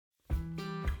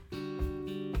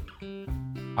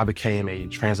I became a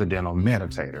transcendental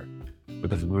meditator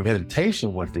because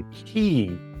meditation was the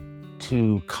key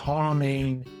to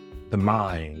calming the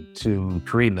mind, to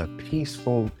creating a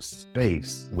peaceful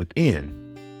space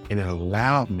within. And it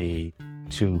allowed me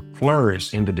to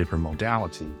flourish in the different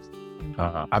modalities.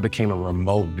 I became a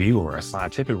remote viewer, a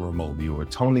scientific remote viewer.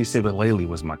 Tony Sivalele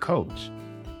was my coach,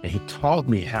 and he taught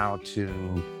me how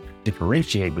to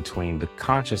differentiate between the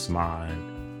conscious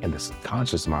mind and the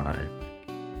subconscious mind,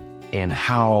 and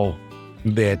how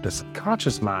that the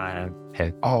subconscious mind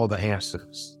has all the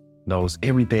answers, knows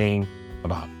everything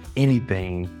about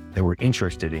anything that we're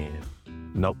interested in.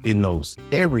 It knows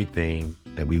everything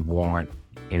that we want,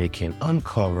 and it can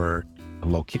uncover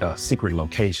secret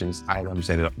locations, items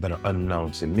that are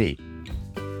unknown to me.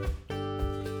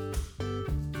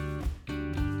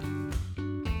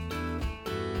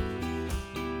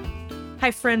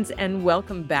 Hi, friends, and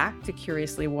welcome back to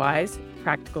Curiously Wise,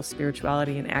 Practical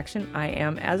Spirituality in Action. I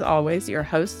am, as always, your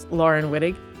host, Lauren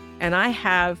Wittig, and I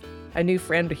have a new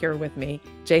friend here with me,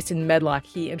 Jason Medlock.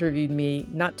 He interviewed me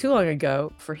not too long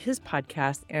ago for his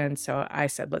podcast, and so I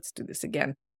said, let's do this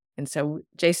again. And so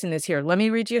Jason is here. Let me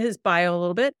read you his bio a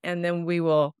little bit, and then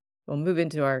we'll move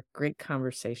into our great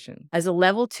conversation. As a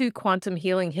level 2 quantum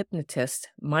healing hypnotist,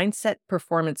 mindset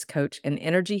performance coach, and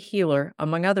energy healer,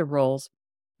 among other roles,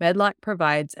 Medlock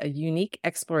provides a unique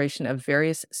exploration of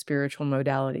various spiritual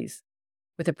modalities.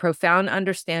 With a profound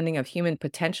understanding of human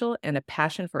potential and a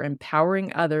passion for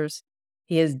empowering others,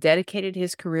 he has dedicated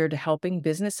his career to helping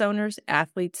business owners,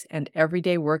 athletes, and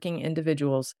everyday working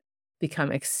individuals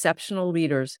become exceptional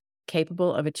leaders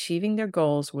capable of achieving their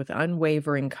goals with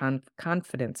unwavering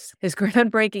confidence. His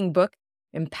groundbreaking book,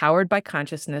 Empowered by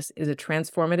Consciousness, is a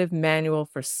transformative manual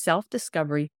for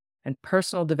self-discovery and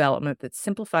personal development that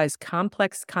simplifies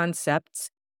complex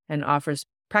concepts and offers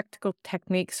practical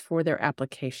techniques for their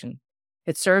application.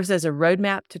 It serves as a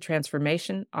roadmap to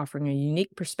transformation, offering a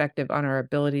unique perspective on our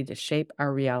ability to shape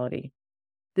our reality.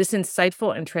 This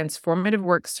insightful and transformative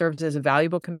work serves as a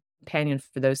valuable companion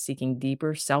for those seeking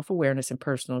deeper self-awareness and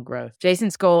personal growth.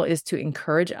 Jason's goal is to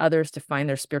encourage others to find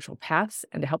their spiritual paths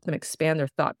and to help them expand their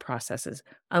thought processes,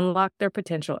 unlock their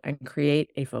potential, and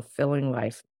create a fulfilling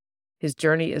life. His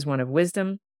journey is one of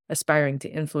wisdom, aspiring to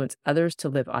influence others to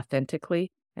live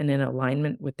authentically and in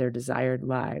alignment with their desired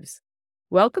lives.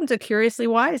 Welcome to Curiously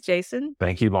Wise, Jason.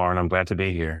 Thank you, Lauren. I'm glad to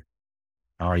be here.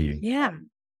 How are you? Yeah,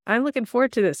 I'm looking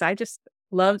forward to this. I just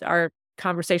loved our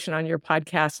conversation on your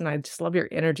podcast, and I just love your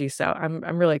energy. So I'm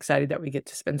really excited that we get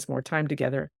to spend some more time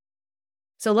together.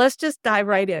 So let's just dive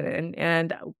right in.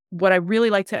 And what I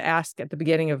really like to ask at the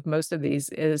beginning of most of these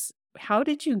is, how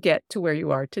did you get to where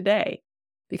you are today?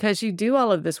 Because you do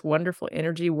all of this wonderful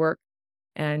energy work,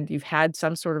 and you've had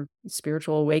some sort of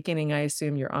spiritual awakening. I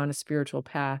assume you're on a spiritual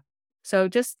path. So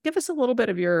just give us a little bit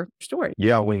of your story.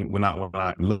 Yeah, when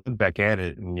I look back at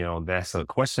it, that's a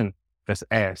question that's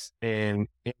asked, and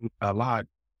a lot.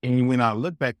 And when I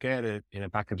look back at it, and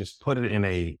if I could just put it in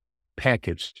a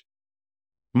package,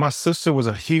 my sister was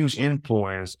a huge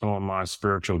influence on my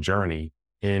spiritual journey,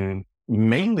 and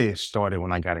mainly it started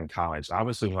when I got in college.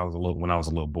 Obviously, when I was a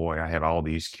little boy, I had all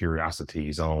these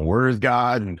curiosities on where is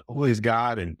God and who is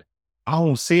God, and I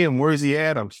don't see him. Where is he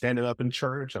at? I'm standing up in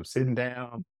church. I'm sitting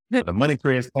down. The money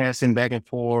train is passing back and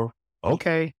forth.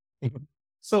 Okay.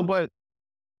 So, but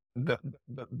the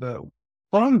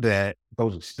from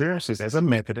those experiences as a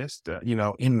Methodist,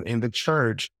 in the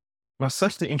church, my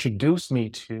sister introduced me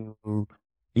to,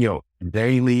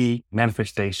 daily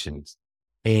manifestations.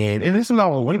 And this was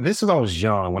I was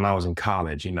young, when I was in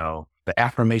college, the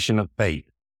affirmation of faith.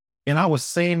 And I was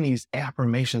saying these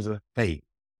affirmations of faith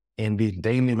and these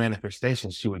daily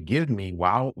manifestations she would give me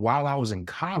while I was in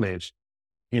college.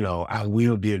 I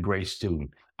will be a great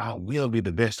student. I will be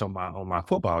the best on my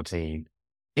football team.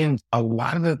 And a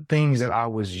lot of the things that I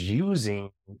was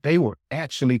using, they were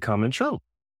actually coming true.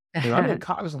 I'm in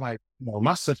college, like,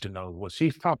 my sister knows what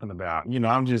she's talking about.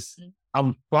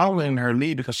 I'm following her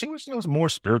lead because she was more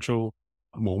spiritual,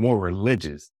 more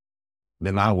religious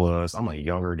than I was. I'm a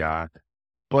younger guy.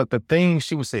 But the thing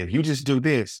she would say, if you just do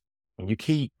this and you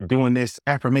keep doing this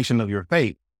affirmation of your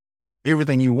faith,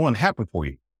 everything you want happen for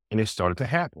you. And it started to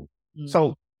happen. Mm.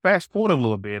 So fast forward a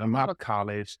little bit, I'm out of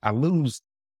college. I lose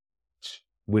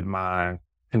with my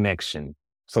connection,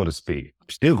 so to speak. I'm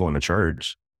still going to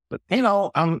church, but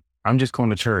I'm just going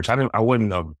to church. I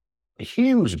wasn't a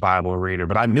huge Bible reader,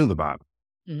 but I knew the Bible.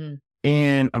 Mm-hmm.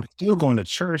 And I'm still going to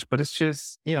church, but it's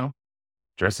just,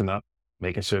 dressing up,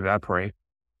 making sure that I pray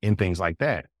and things like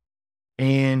that.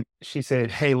 And she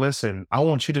said, hey, listen, I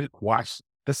want you to watch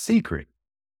The Secret.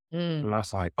 And I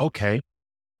was like, okay.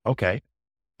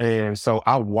 And so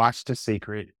I watched The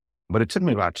Secret But it took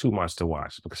me about 2 months to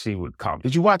watch because she would call me,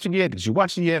 "Did you watch it yet? Did you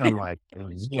watch it yet?" I'm like,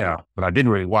 "Yeah," but I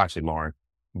didn't really watch it, Lauren.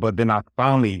 But then I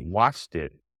finally watched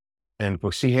it, and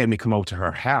but she had me come over to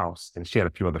her house, and she had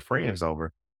a few other friends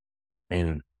over,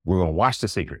 and we are gonna watch The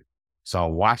Secret. So I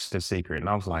watched The Secret, and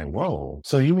I was like, "Whoa!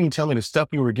 So you mean tell me the stuff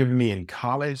you were giving me in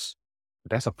college?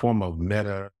 That's a form of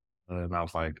meta?" And I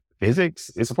was like, "Physics?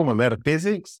 It's a form of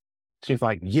metaphysics?" She's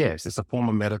like, "Yes, it's a form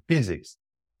of metaphysics,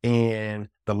 and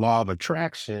the law of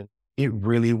attraction, it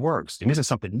really works. And this is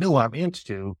something new I'm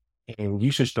into, and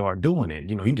you should start doing it.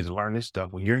 You know, you need to learn this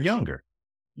stuff when you're younger."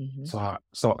 Mhm.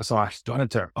 So I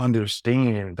started to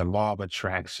understand the law of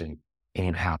attraction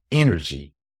and how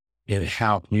energy and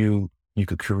how you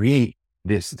could create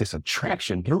this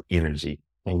attraction through energy,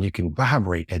 and you can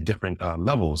vibrate at different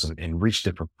levels and reach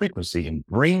different frequency and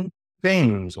bring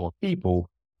things or people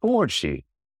towards you.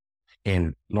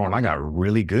 And Lauren, I got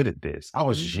really good at this. I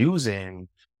was Mhm. using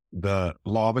the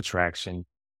law of attraction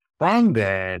from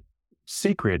that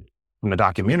secret from the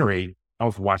documentary. I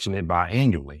was watching it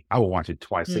biannually. I would watch it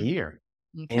twice a Mm. year.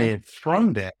 Okay. And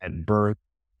from that birth,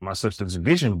 my sister's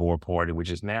vision board party,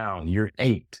 which is now year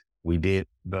 8. We did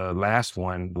the last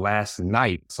one last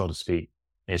night, so to speak.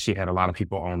 And she had a lot of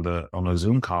people on the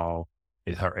Zoom call.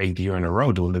 It's her 8th year in a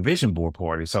row doing the vision board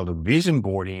party. So the vision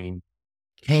boarding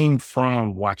came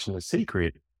from watching The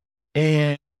Secret.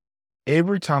 And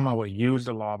every time I would use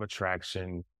the law of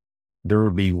attraction, there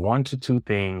would be 1 to 2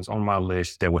 things on my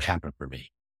list that would happen for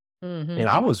me. Mhm. And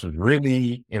I was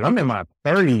really, and I'm in my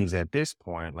 30s at this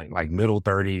point, like middle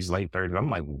 30s, late 30s.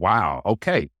 I'm like, wow,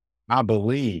 okay, I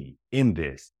believe in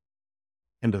this.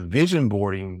 And the vision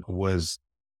boarding was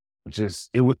just,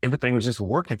 everything was just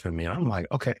working for me. And I'm like,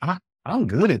 okay, I'm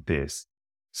good at this.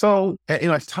 So,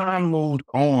 as time moved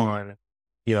on,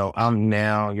 I'm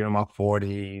now, my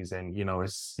 40s, and,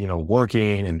 it's,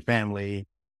 working and family.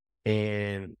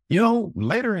 And,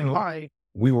 later in life,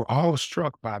 we were all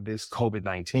struck by this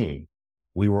COVID-19.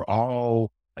 We were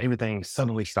all, everything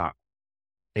suddenly stopped.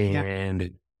 Yeah.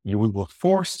 And we were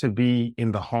forced to be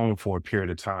in the home for a period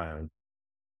of time.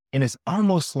 And it's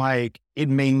almost like it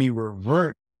made me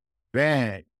revert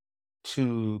back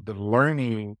to the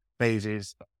learning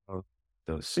phases of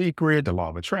The Secret, the law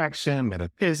of attraction,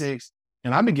 metaphysics.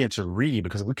 And I began to read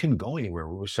because we couldn't go anywhere.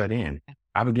 We were shut in.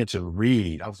 I began to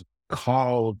read. I was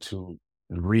called to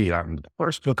read. The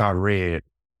first book I read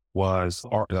was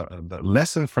the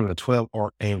Lesson from the 12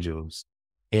 Archangels.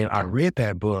 And I read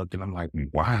that book and I'm like,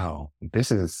 wow,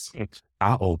 this is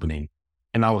eye opening.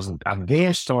 And I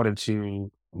then started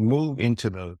to move into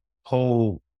the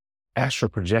whole astral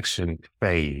projection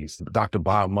phase, Dr.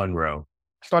 Bob Monroe.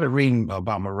 I started reading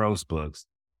about Monroe's books,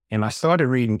 and I started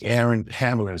reading Aaron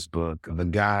Hamlin's book, The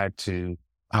Guide to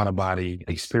Out of Body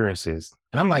Experiences.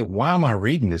 And I'm like, why am I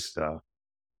reading this stuff?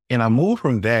 And I moved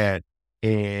from that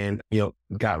and,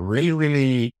 got really,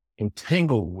 really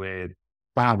entangled with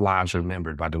Five Lives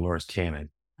Remembered by Dolores Cannon.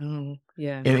 Oh,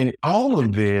 yeah. And in all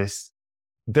of this,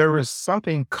 there was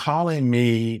something calling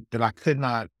me that I could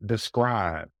not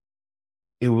describe.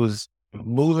 It was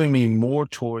moving me more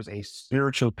towards a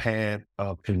spiritual path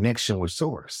of connection with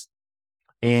source.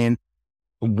 And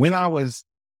when I was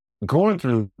going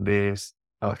through this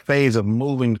phase of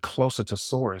moving closer to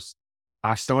source,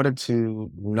 I started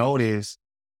to notice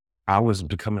I was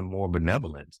becoming more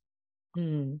benevolent.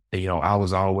 Mm. And, I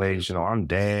was always, I'm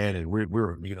dad and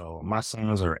we're, my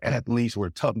sons are athletes, we're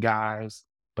tough guys.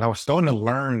 But I was starting to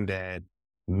learn that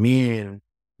men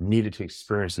needed to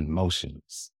experience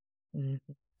emotions. Mhm.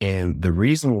 And the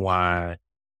reason why,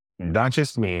 not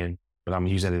just men, but I'm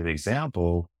using it as an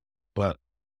example, but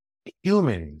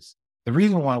humans, the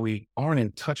reason why we aren't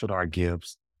in touch with our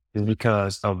gifts is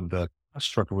because of the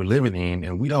construct we're living in,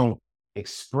 and we don't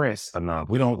express enough.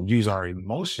 We don't use our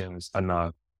emotions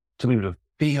enough to be able to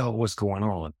feel what's going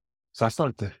on. So I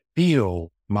started to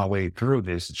feel my way through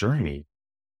this journey.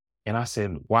 And I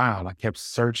said, wow. And I kept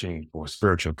searching for a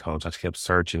spiritual coach. I kept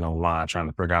searching online, trying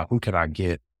to figure out who could I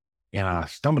get. And I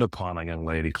stumbled upon a young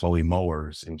lady, Chloe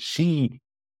Mowers, and she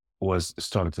was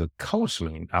started to coach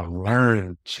me. I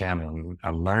learned channeling.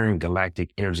 I learned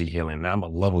galactic energy healing. Now I'm a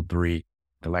level 3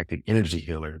 galactic energy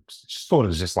healer, sort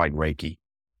of just like Reiki.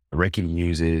 Reiki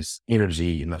uses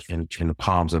energy in the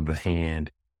palms of the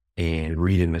hand, and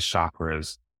reading the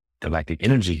chakras. Galactic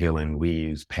energy healing, we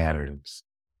use patterns,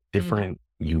 Mm. different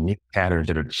unique patterns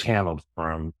that are channeled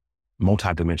from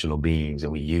multidimensional beings.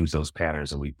 And we use those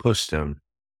patterns and we push them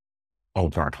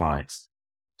onto our clients.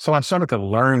 So I started to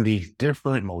learn these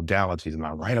different modalities, and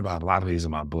I write about a lot of these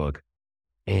in my book.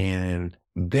 And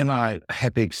then I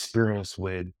had the experience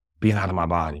with being out of my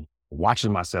body,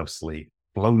 watching myself sleep,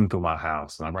 floating through my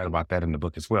house. And I write about that in the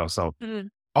book as well. So Mm.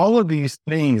 all of these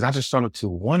things, I just started to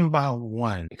one by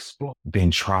one explore,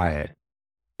 then try it,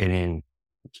 and then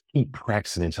keep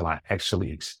practicing until I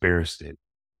actually experienced it.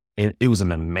 And it was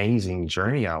an amazing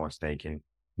journey, I was thinking.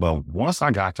 But once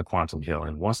I got to quantum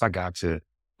healing, once I got to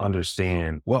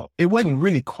understand, well, it wasn't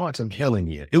really quantum healing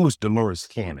yet. It was Dolores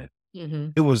Cannon.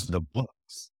 Mm-hmm. It was the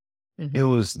books. Mm-hmm. It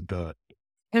was the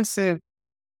intensive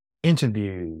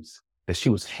interviews that she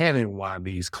was having while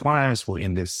these clients were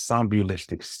in this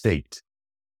somnambulistic state,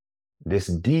 this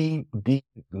deep, deep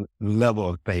level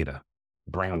of theta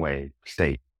brainwave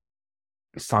state.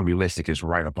 Somnambulistic is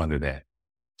right up under that.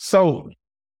 So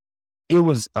it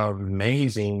was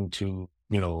amazing to,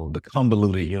 the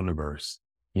convoluted universe,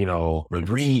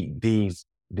 read these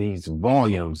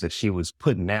volumes that she was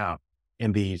putting out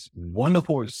and these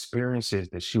wonderful experiences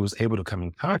that she was able to come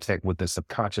in contact with the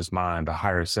subconscious mind, the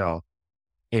higher self,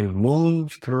 and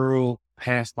move through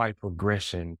past life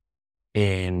progression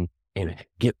and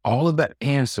get all of the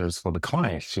answers for the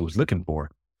clients she was looking for.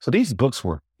 So these books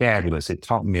were fabulous. It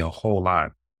taught me a whole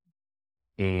lot.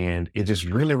 And it just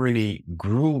really, really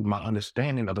grew my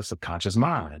understanding of the subconscious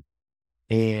mind.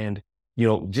 And,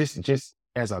 just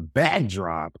as a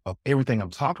backdrop of everything I'm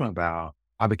talking about,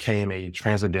 I became a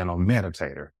transcendental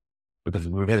meditator because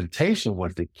meditation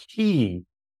was the key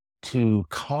to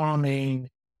calming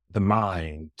the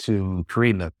mind, to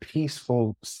creating a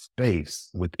peaceful space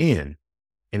within.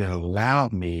 And it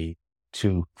allowed me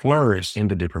to flourish in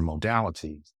the different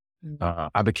modalities.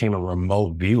 I became a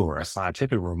remote viewer, a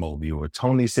scientific remote viewer.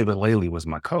 Tony Sivalele was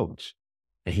my coach,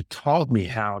 and he taught me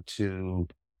how to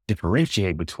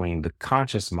differentiate between the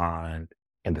conscious mind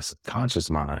and the subconscious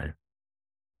mind,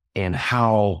 and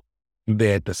how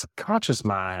that the subconscious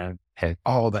mind had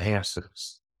all the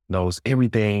answers, knows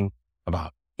everything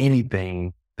about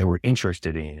anything that we're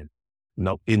interested in.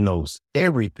 No, it knows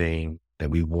everything that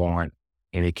we want,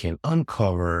 and it can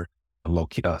uncover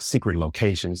secret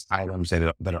locations, items that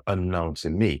are unknown to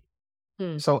me.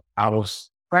 So I was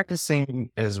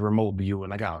practicing as a remote viewer,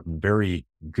 and I got very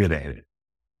good at it.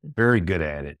 Very good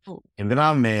at it. And then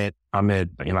I met, I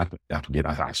forget,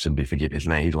 I shouldn't be forgetting his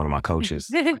name. He's one of my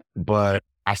coaches. But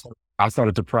I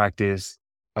started to practice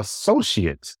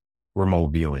associate remote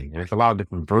viewing. And there's a lot of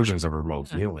different versions of remote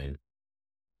viewing.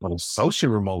 But associate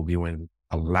remote viewing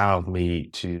allowed me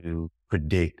to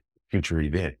predict future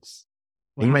events.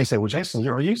 And you may say, well, Jason,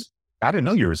 I didn't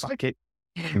know you were a psychic.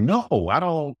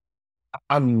 No,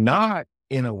 I'm not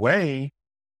in a way,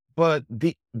 but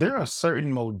there are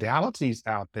certain modalities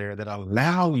out there that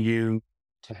allow you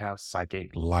to have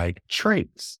psychic-like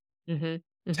traits.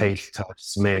 Taste, touch,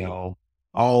 smell,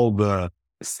 all the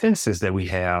senses that we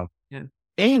have. Yeah.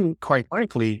 And quite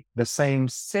frankly, the same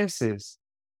senses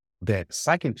that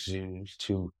psychics use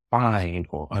to find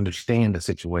or understand the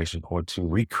situation or to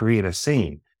recreate a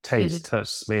scene. Taste, touch,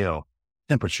 smell,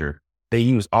 temperature. They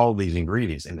use all these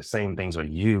ingredients, and the same things are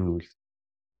used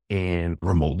in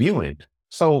remote viewing.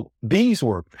 So these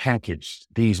were packaged,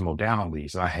 these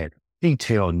modalities. I had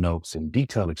detailed notes and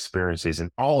detailed experiences and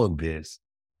all of this.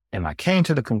 And I came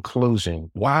to the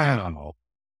conclusion, wow,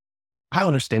 I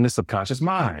understand the subconscious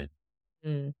mind.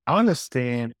 I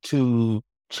understand to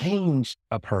change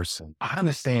a person. I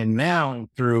understand now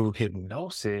through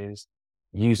hypnosis,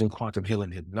 using quantum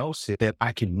healing hypnosis, that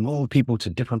I can move people to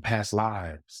different past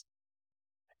lives.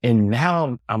 And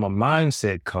now I'm a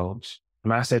mindset coach,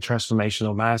 mindset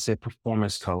transformational, mindset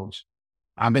performance coach.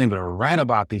 I've been able to write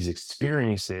about these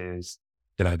experiences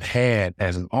that I've had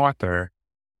as an author,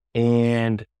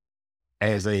 and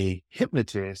as a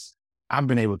hypnotist, I've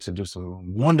been able to do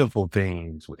some wonderful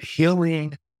things with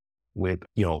healing, with,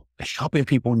 helping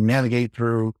people navigate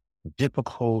through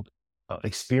difficult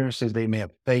experiences they may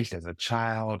have faced as a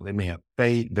child, they may have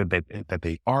faced that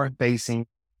they are facing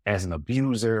as an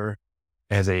abuser,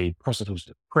 as a person who's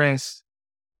depressed.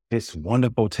 This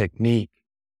wonderful technique,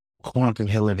 quantum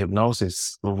healing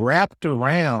hypnosis, wrapped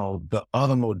around the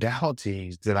other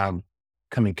modalities that I'm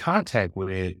come in contact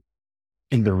with,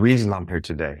 and the reason I'm here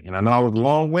today. And I know I was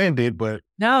long-winded, but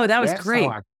no, that was great.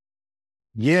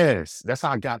 That's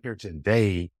how I got here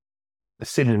today,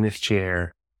 sitting in this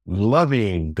chair,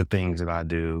 loving the things that I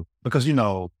do. Because,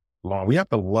 Lauren, we have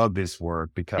to love this work,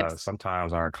 because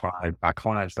sometimes our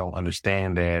clients don't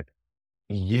understand that,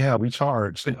 we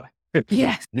charge.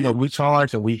 Yes. We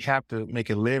charge and we have to make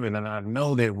a living. And I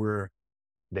know that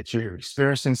you're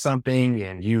experiencing something,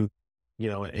 and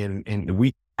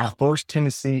our first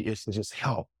tendency is to just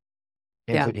help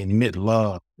and to emit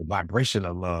love, the vibration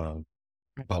of love.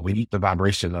 But we need the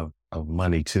vibration of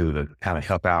money too, to kind of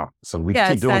help out. So we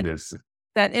keep doing this.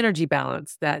 That energy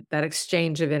balance, that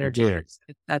exchange of energy.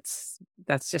 That's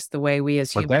just the way we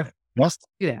as humans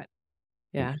do that.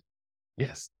 Yeah.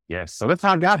 Yes. Yes. So that's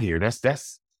how I got here. That's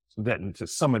that to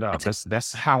sum it up. That's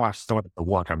That's how I started the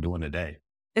work I'm doing today.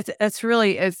 it's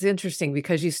interesting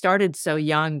because you started so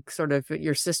young, sort of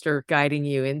your sister guiding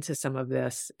you into some of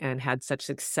this and had such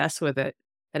success with it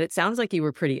that it sounds like you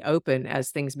were pretty open as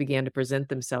things began to present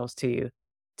themselves to you,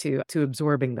 to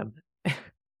absorbing them.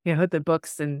 The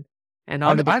books and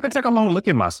all the I could different. take a long look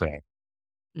at myself,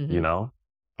 you Mhm. know.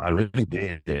 I really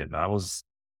did.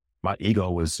 My ego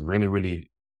was really,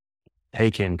 really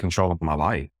taking control of my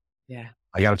life. Yeah.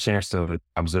 I got a chance to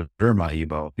observe my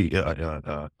ego.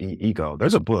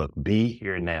 There's a book, Be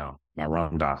Here Now, by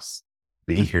Ram Dass.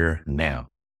 Be Mhm. Here Now.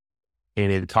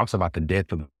 And it talks about the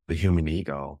death of the human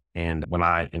ego. And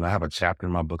I have a chapter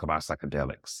in my book about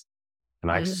psychedelics.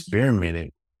 And I Mhm.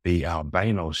 experimented the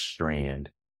albino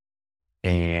strand.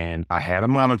 And I had a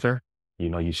monitor.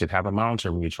 You should have a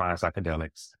monitor when you're trying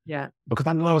psychedelics. Yeah. Because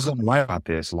I knew I was going to write about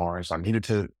this, Lawrence. I needed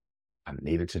to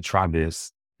try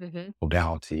this Mhm.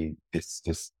 modality,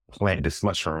 this plant, this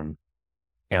mushroom,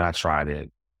 and I tried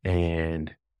it.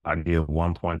 And I did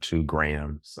 1.2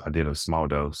 grams. I did a small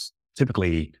dose.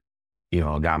 Typically,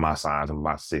 a guy my size, I'm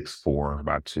about 6'4",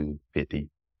 about 250.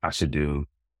 I should do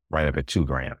right up at 2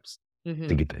 grams to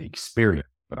Mhm. get the experience.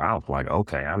 But I was like,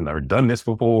 okay, I've never done this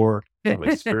before. I'm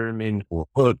experimenting for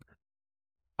a book.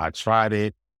 I tried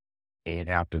it. And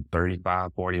after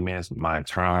 35, 40 minutes, my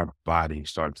entire body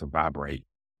started to vibrate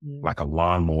Mm. like a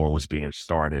lawnmower was being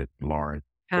started, Lauren.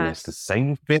 And Huh. it's the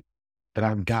same fit that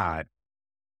I've got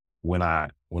when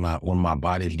my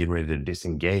body's getting ready to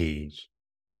disengage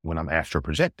when I'm astral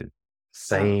projected. Oh,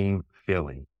 Same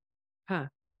feeling. huh.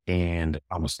 And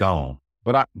I was gone.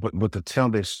 But to tell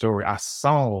this story, I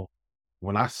saw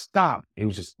when I stopped, it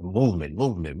was just movement,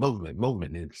 movement, movement,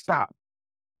 movement, and it stopped.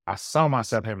 I saw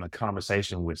myself having a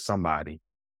conversation with somebody.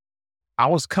 I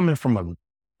was coming from a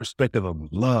perspective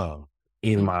of love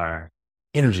in Mm. my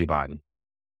energy body.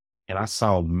 And I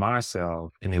saw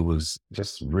myself, and it was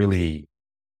just really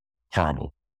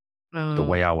horrible. The Oh.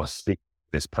 way I was speaking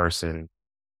to this person,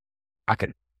 I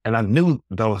could, and I knew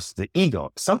that was the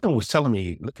ego. Something was telling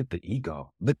me, look at the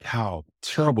ego. Look how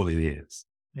terrible it is.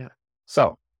 Yeah.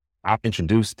 So I've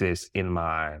introduced this in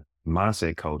my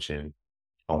mindset coaching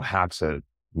on how to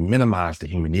minimize the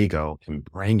human ego and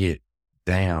bring it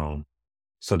down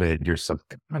so that your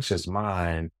subconscious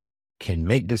mind can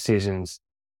make decisions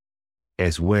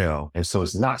as well. And so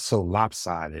it's not so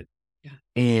lopsided Yeah.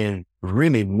 and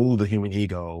really move the human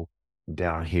ego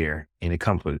down here. And it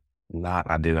comes with not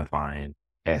identifying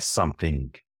as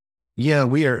something. Yeah,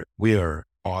 we are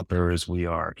authors, we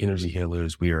are energy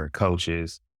healers, we are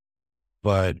coaches.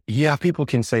 But yeah, people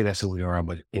can say that's who we are,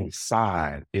 but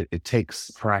inside it takes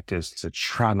practice to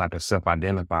try not to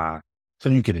self-identify so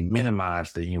you can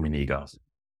minimize the human ego.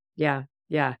 Yeah.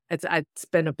 Yeah. It's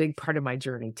been a big part of my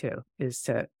journey too, is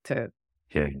to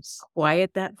Yes.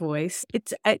 quiet that voice.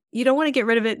 You don't want to get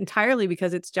rid of it entirely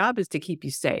because its job is to keep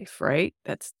you safe, right?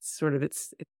 That's sort of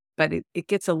but it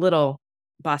gets a little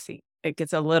bossy. It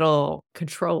gets a little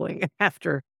controlling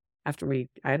after I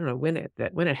don't know when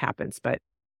it happens, but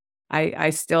I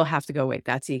still have to go, wait,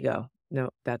 that's ego. No,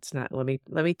 that's not. Let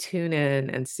me tune in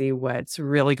and see what's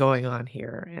really going on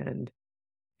here. And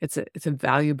it's a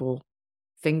valuable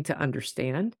thing to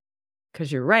understand. 'Cause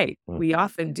you're right. Mm, We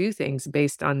often do things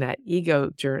based on that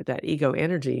ego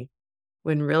energy,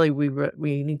 when really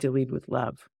we need to lead with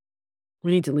love.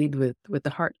 We need to lead with the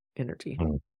heart energy.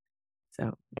 mm,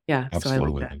 So, yeah, so I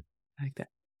like that. absolutely. I like that.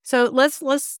 So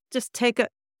let's just take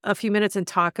a few minutes and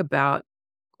talk about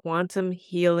quantum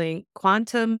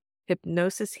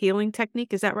hypnosis healing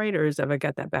technique. Is that right? Or have I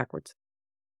got that backwards?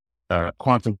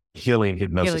 Quantum healing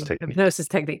hypnosis Healing technique. hypnosis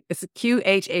technique. It's a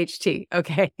QHHT.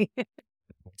 Okay.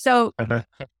 So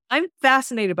I'm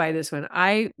fascinated by this one.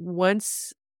 I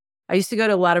used to go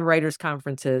to a lot of writers'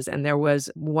 conferences, and there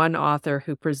was one author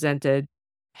who presented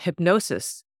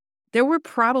hypnosis. There were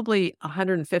probably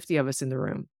 150 of us in the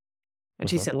room. And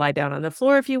she Mhm, said, lie down on the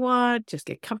floor if you want, just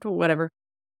get comfortable, whatever.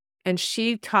 And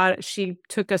she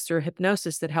took us through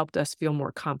hypnosis that helped us feel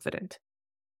more confident.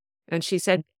 And she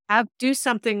said, do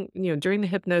something, during the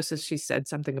hypnosis, she said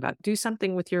something about do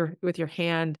something with your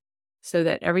hand so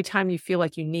that every time you feel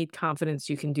like you need confidence,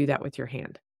 you can do that with your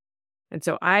hand. And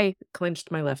so I clenched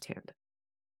my left hand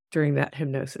during that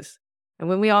hypnosis. And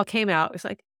when we all came out, it's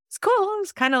like, it's cool. It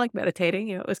was kind of like meditating,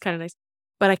 it was kind of nice.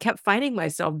 But I kept finding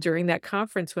myself during that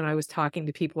conference when I was talking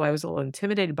to people I was a little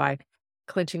intimidated by,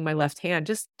 clenching my left hand,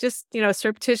 just,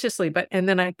 surreptitiously. And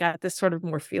then I got this sort of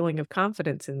more feeling of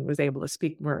confidence and was able to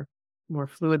speak more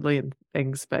fluidly and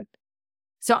things. But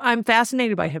so I'm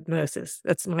fascinated by hypnosis.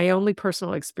 That's my only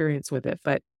personal experience with it.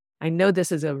 But I know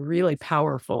this is a really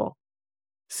powerful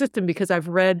system because I've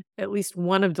read at least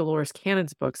one of Dolores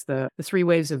Cannon's books, the Three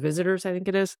Waves of Visitors, I think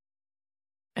it is.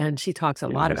 And she talks a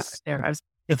lot about it there. I was,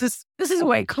 this is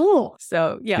way cool.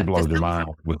 So She yeah, blows your mind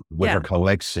with her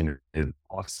collection is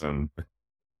awesome.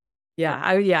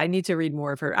 I need to read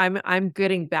more of her. I'm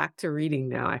getting back to reading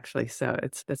now, actually. So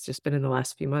that's just been in the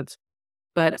last few months.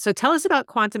 But so tell us about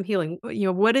quantum healing.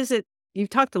 What is it? You've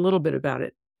talked a little bit about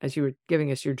it as you were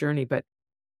giving us your journey, but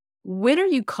when are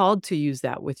you called to use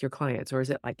that with your clients, or is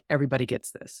it like everybody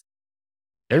gets this?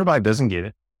 Everybody doesn't get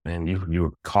it, and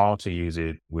you're called to use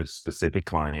it with specific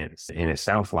clients. And it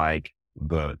sounds like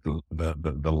the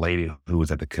lady who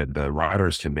was at the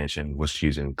writers convention was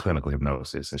using clinical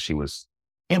hypnosis, and she was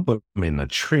implementing a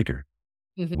trigger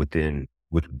deep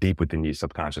within your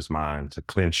subconscious mind to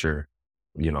clench your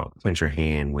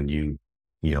hand when you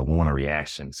want a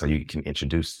reaction. So you can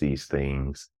introduce these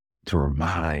things to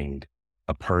remind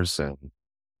a person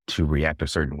to react a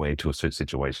certain way to a certain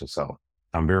situation. So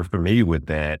I'm very familiar with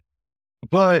that,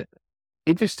 but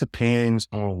it just depends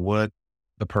on what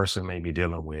the person may be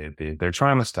dealing with. If they're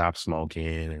trying to stop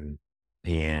smoking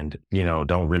and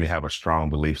don't really have a strong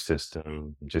belief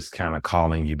system, just kind of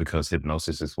calling you because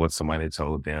hypnosis is what somebody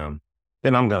told them,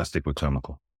 then I'm going to stick with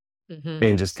clinical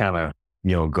and just kind of,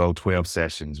 go 12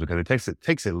 sessions, because it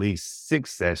takes at least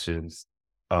 6 sessions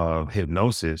of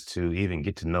hypnosis to even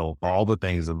get to know all the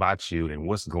things about you and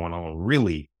what's going on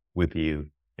really with you.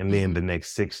 And then the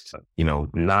next 6 to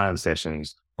 9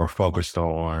 sessions are focused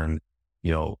on,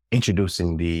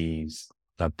 introducing these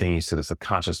things to the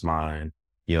subconscious mind,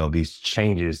 these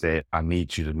changes that I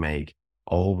need you to make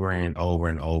over and over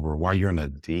and over while you're in a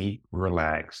deep,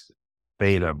 relaxed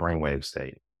theta brainwave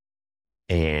state.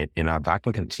 And if I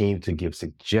can continue to give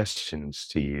suggestions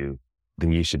to you,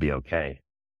 then you should be okay.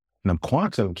 Now,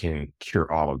 quantum can cure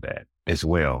all of that as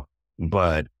well,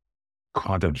 but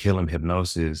quantum healing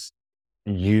hypnosis,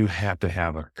 you have to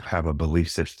have a belief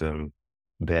system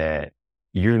that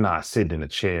you're not sitting in a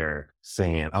chair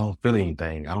saying, I don't feel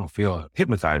anything. I don't feel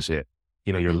hypnotized yet.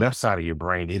 Your left side of your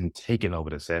brain isn't taking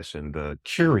over the session. The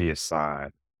curious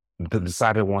side, the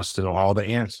side that wants to know all the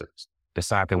answers, the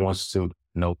side that wants to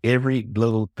know every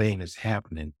little thing that's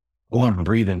happening. Oh, I'm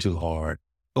breathing too hard.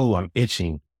 Oh, I'm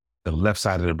itching. The left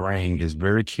side of the brain is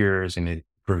very curious, and it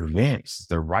prevents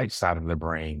the right side of the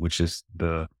brain, which is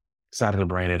the side of the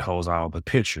brain that holds all the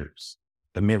pictures,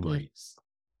 the memories,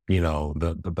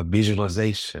 the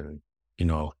visualization,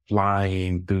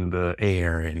 flying through the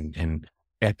air and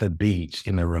at the beach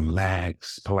in a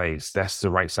relaxed place. That's the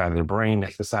right side of the brain.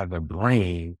 That's the side of the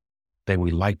brain that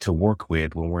we like to work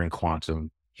with when we're in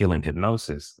quantum healing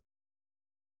hypnosis.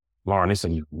 Lauren, it's a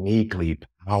uniquely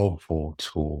powerful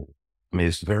tool. I mean,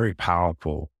 it's very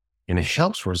powerful, and it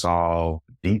helps resolve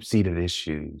deep-seated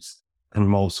issues,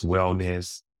 promotes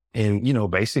wellness, and,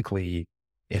 basically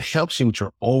it helps you with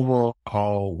your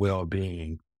overall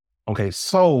well-being. Okay.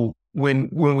 So when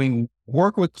we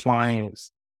work with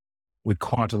clients with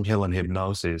quantum healing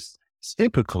hypnosis,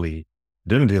 typically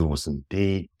they're dealing with some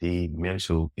deep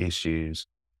mental issues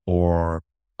or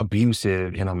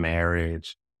abusive in a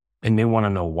marriage, and they want to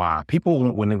know why.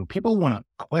 When people want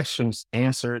questions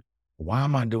answered, why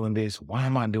am I doing this? Why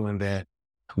am I doing that?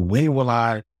 When will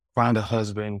I find a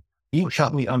husband? You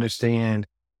help me understand,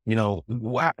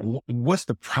 what's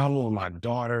the problem with my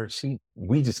daughter?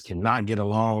 We just cannot get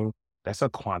along. That's a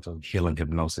quantum healing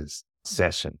hypnosis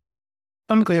session.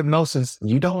 Clinical hypnosis,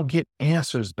 you don't get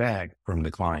answers back from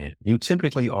the client. You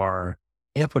typically are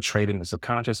infiltrating the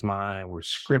subconscious mind. We're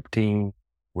scripting.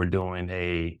 We're doing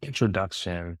a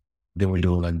introduction. Then we're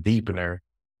doing a deepener.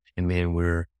 And then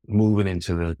we're moving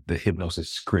into the hypnosis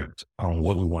script on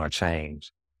what we want to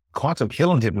change. Quantum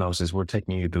healing hypnosis, we're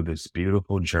taking you through this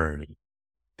beautiful journey,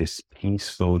 this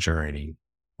peaceful journey.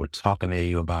 We're talking to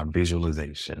you about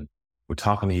visualization. We're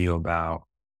talking to you about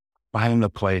finding the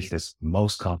place that's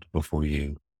most comfortable for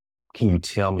you. Can you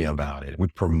tell me about it? We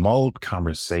promote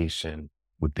conversation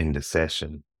within the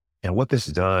session. And what this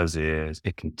does is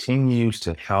it continues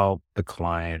to help the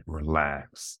client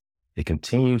relax. It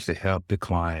continues to help the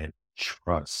client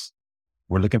trust.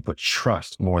 We're looking for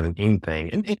trust more than anything.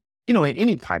 And in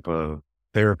any type of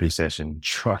therapy session,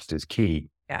 trust is key.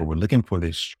 Yeah. But we're looking for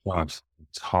this trust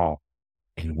talk.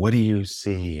 And what do you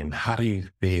see? And how do you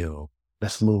feel?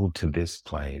 Let's move to this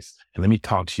place. And let me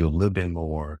talk to you a little bit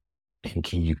more. And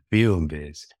can you feel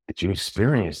this? Did you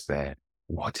experience that?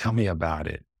 Well, tell me about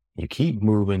it. You keep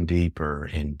moving deeper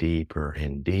and deeper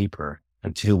and deeper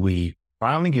until we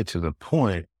finally get to the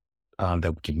point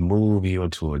that we can move you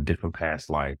into a different past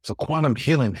life. So quantum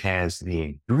healing has the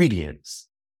ingredients,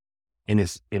 and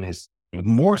it's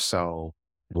more so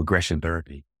regression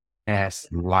therapy.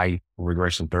 past life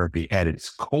regression therapy at its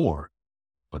core.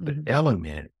 But the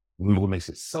element, what makes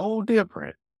it so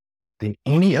different than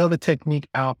any other technique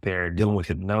out there dealing with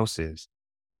hypnosis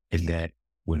is that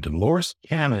when Dolores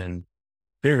Cannon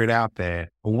figured out that,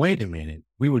 well, wait a minute,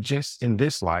 we were just in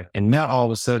this life, and now all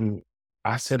of a sudden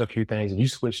I said a few things and you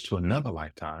switched to another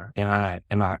lifetime. And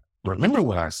I remember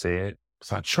what I said.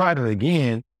 So I tried it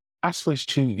again. I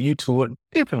switched you to a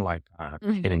different lifetime.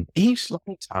 And in each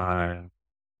lifetime,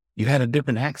 you had a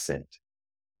different accent.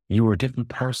 You were a different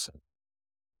person.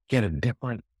 You had a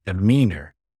different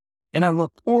demeanor. And I'm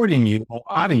recording you on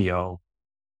audio,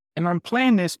 and I'm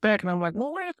playing this back, and I'm like,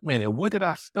 well, wait a minute, what did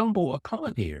I stumble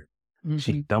upon here?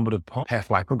 She stumbled upon past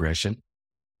life regression,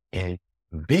 and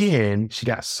then she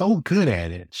got so good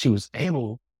at it, she was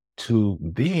able to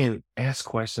then ask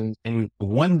questions, and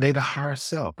one day the higher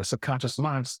self, the subconscious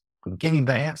mind, gave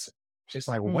the answer. She's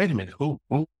like, well, wait a minute, who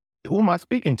am I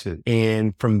speaking to?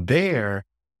 And from there,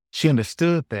 she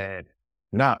understood that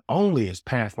not only is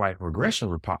past life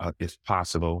regression is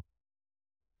possible,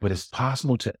 but it's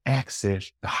possible to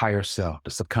access the higher self,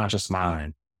 the subconscious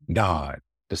mind, God,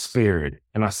 the spirit.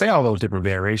 And I say all those different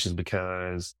variations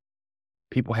because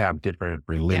people have different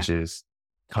religious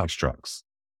constructs.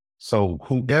 So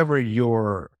whoever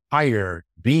your higher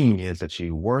being is that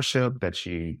you worship, that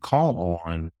you call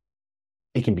on,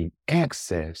 it can be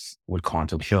accessed with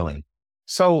quantum healing.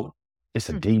 So it's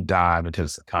a deep dive into the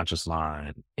subconscious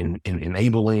mind,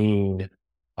 enabling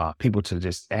people to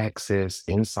just access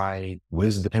insight,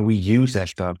 wisdom, and we use that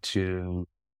stuff to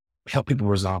help people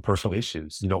resolve personal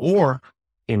issues, or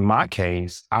in my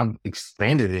case, I've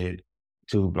expanded it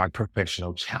to like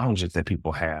professional challenges that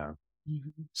people have.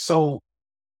 So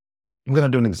I'm going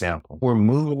to do an example. We're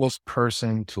moving this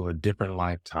person to a different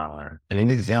lifetime. And an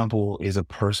example is a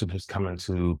person who's coming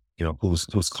to,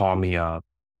 who's called me up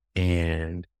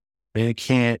and they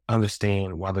can't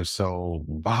understand why they're so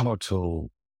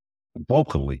volatile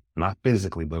vocally, not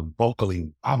physically, but vocally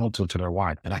volatile to their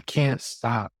wife. And I can't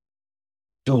stop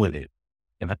doing it.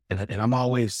 And I'm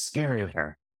always scaring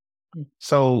her.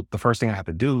 So the first thing I have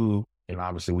to do, and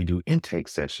obviously we do intake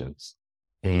sessions,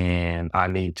 and I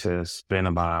need to spend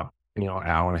about, an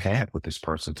hour and a half with this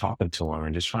person talking to her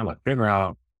and just trying to figure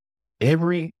out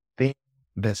everything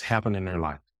that's happened in their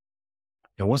life.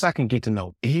 And once I can get to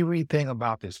know everything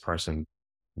about this person,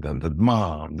 the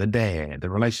mom, the dad, the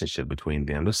relationship between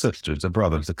them, the sisters, the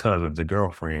brothers, the cousins, the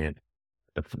girlfriend,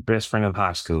 the best friend of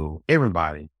high school,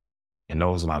 everybody. And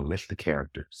those are my list of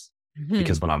characters.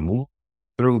 Because when I move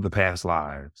through the past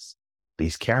lives,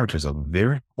 these characters are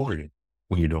very important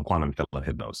when you're doing quantum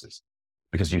hypnosis.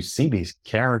 Because you see these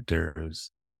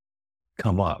characters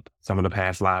come up, some of the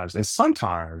past lives. And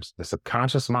sometimes the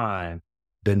subconscious mind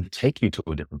doesn't take you to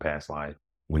a different past life.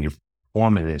 When you're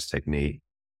performing this technique,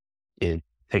 it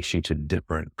takes you to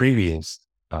different previous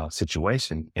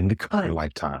situation in the current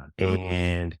lifetime.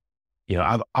 And,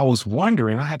 I was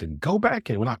wondering, I had to go back,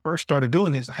 and when I first started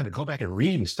doing this, I had to go back and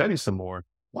read and study some more.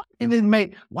 Why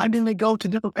didn't they go to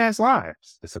different past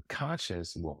lives? The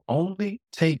subconscious will only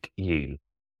take you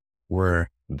where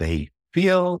they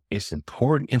feel it's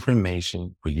important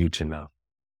information for you to know.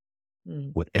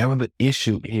 Whatever the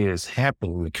issue is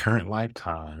happening in the current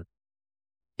lifetime,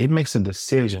 it makes a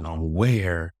decision on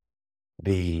where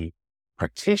the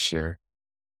practitioner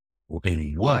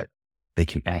and what they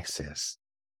can access.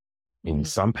 In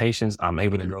some patients, I'm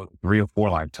able to go 3 or 4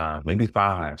 lifetimes, maybe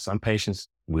 5. Some patients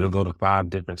will go to 5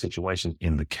 different situations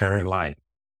in the current life.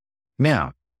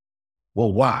 Now,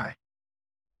 well, why?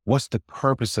 What's the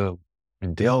purpose of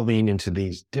delving into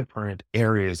these different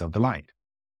areas of the light?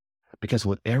 Because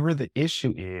whatever the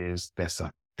issue is that's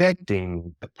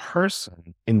affecting the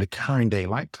person in the current day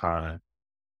lifetime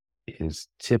is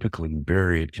typically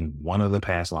buried in one of the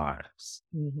past lives.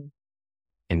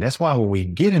 And that's why when we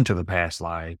get into the past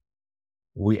life,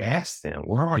 we ask them,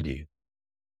 where are you?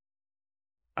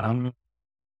 I'm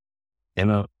in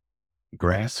a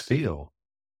grass field.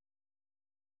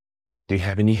 Do you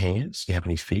have any hands? Do you have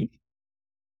any feet?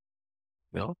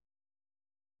 No.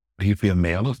 Do you feel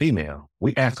male or female?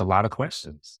 We ask a lot of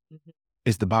questions.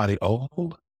 Is the body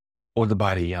old or the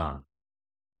body young?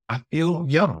 I feel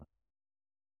young.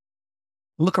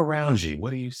 Look around you. What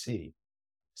do you see?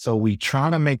 So we try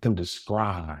to make them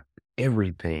describe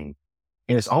everything.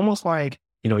 And it's almost like,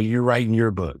 you're writing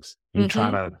your books. You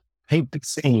try to paint the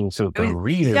scene so the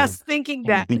reader. Just thinking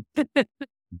that.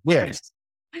 Yes.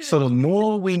 So the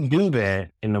more we do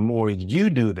that and the more you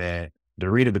do that, the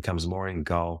reader becomes more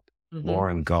engulfed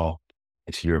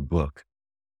into your book.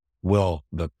 Well,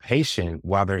 the patient,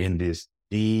 while they're in this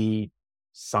deep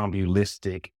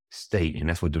somnambulistic state, and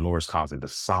that's what Dolores calls it, the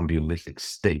somnambulistic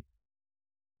state,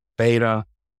 theta,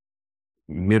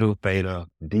 middle theta,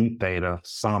 deep theta,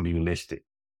 somnambulistic.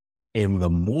 And the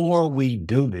more we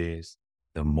do this,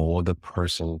 the more the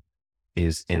person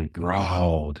is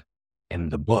enthralled in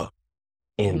the book,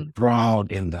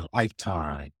 enthralled in the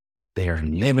lifetime. They are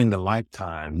living the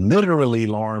lifetime, literally,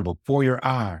 Lauren, before your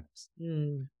eyes.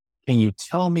 Mm. Can you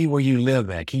tell me where you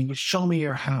live at? Can you show me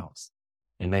your house?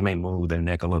 And they may move their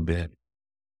neck a little bit.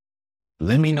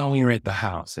 Let me know when you're at the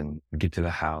house, and get to the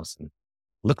house and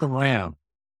look around.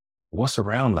 What's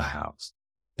around the house?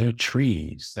 There are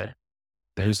trees.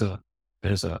 There's a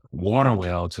water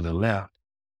well to the left.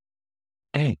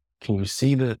 Hey, can you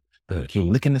see can you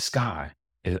look in the sky?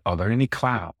 Are there any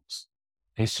clouds?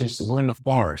 It's just, we're in the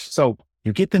forest. So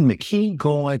you get them to keep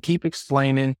going, keep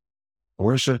explaining.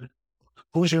 Who's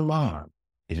your mom?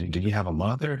 Do you have a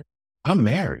mother? I'm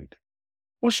married.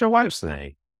 What's your wife's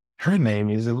name? Her name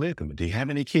is Elizabeth. Do you have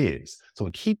any kids? So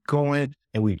we keep going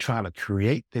and we try to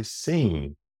create this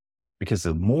scene, because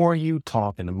the more you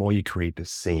talk and the more you create the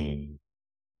scene,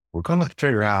 we're going to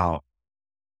figure out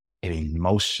an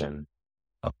emotion,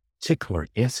 a particular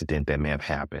incident that may have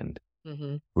happened.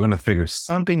 Mm-hmm. We're going to figure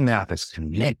something out that's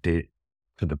connected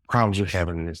to the problems you're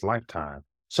having in this lifetime.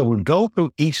 So we go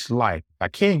through each life. I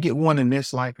can't get one in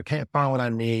this life. I can't find what I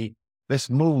need. Let's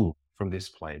move from this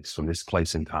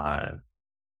place in time.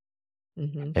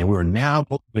 Mm-hmm. And we're now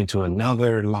moving to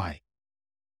another life,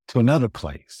 to another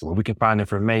place where we can find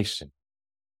information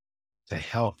to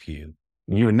help you.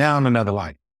 You're now in another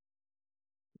life.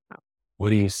 What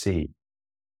do you see?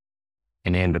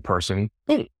 And then the person,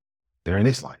 they're in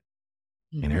this life.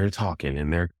 And they're talking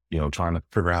and they're, trying to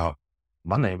figure out,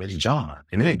 my name is John.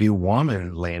 And there may be a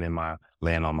woman laying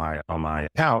on my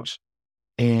couch,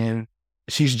 and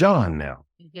she's John now.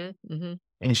 Mm-hmm. Mm-hmm.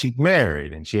 And she's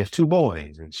married and she has 2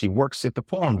 boys and she works at the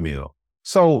farm mill.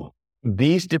 So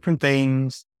these different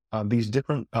things, these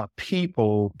different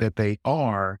people that they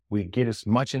are, we get as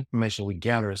much information, we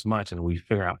gather as much, and we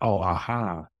figure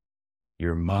out,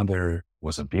 your mother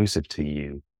was abusive to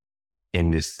you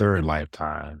in this 3rd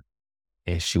lifetime.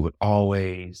 And she would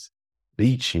always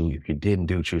beat you if you didn't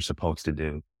do what you're supposed to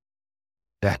do.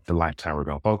 That's the lifetime we're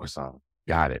going to focus on.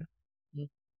 Got it. Mm-hmm.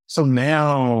 So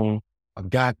now I've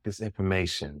got this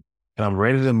information and I'm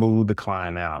ready to move the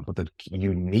client out. But the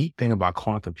unique thing about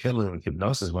quantum healing and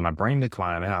hypnosis, when I bring the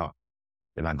client out,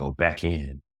 then I go back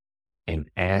in and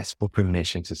ask for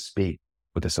permission to speak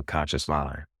with the subconscious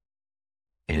mind.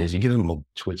 And as you get a little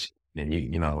twitch, and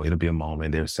it'll be a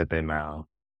moment, they'll set their mouth.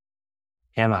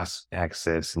 Can I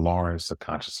access Lauren's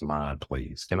subconscious mind,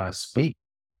 please? Can I speak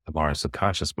to Lauren's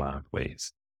subconscious mind,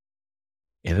 please?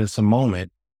 And it's a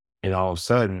moment, and all of a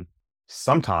sudden,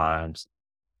 sometimes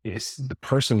it's the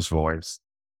person's voice.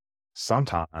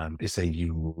 Sometimes it's a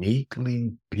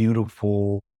uniquely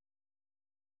beautiful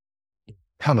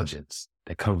intelligence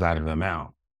that comes out of their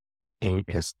mouth. And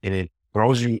it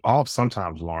throws you off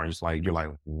sometimes, Lauren. It's like, you're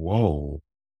like, whoa.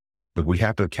 But we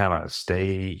have to kind of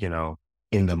stay,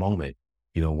 in the moment,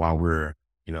 while we're,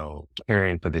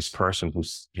 caring for this person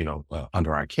who's,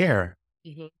 under our care.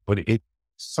 Mm-hmm. But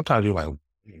sometimes you're like,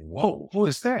 whoa, who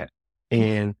is that?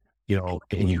 And,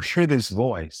 and you hear this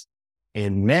voice,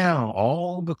 and now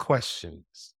all the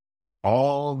questions,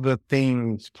 all the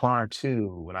things prior to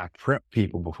when I prep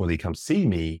people before they come see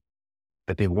me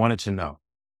that they wanted to know.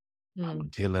 I'm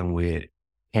dealing with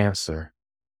cancer.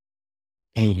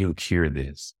 Can you cure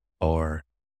this? Or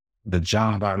the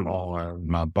job I'm on,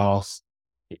 my boss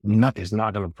is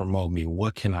not going to promote me.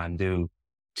 What can I do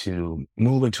to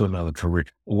move into another career?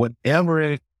 Whatever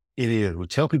it is, we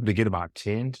tell people to get about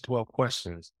 10 to 12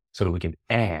 questions so that we can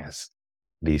ask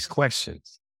these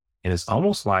questions. And it's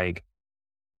almost like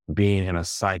being in a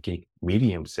psychic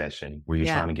medium session where you're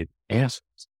trying to get answers.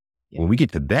 Yeah. When we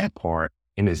get to that part,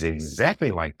 and it's exactly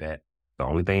like that, the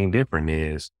only thing different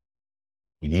is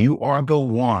you are the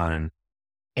one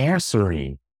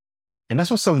answering. And that's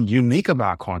what's so unique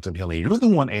about quantum healing. You're the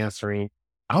one answering.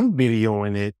 I'm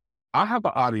videoing it. I have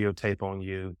an audio tape on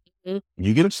you. Mm-hmm.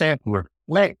 You get a chance to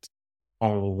reflect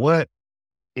on what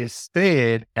is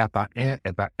said after I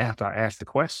ask the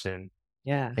question.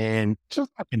 Yeah. And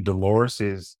just like in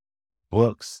Dolores's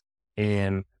books,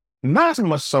 and not so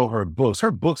much so her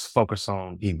books focus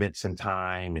on events in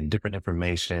time and different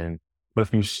information. But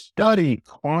if you study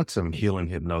quantum healing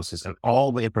hypnosis and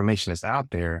all the information that's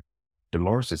out there,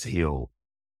 Dolores has healed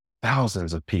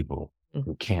thousands of people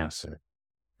from cancer,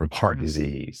 from heart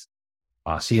disease.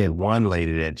 She had one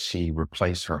lady that she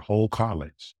replaced her whole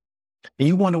college. And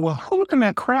you wonder, well, who in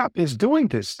that crap is doing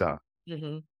this stuff?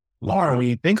 Mm-hmm. Laura, when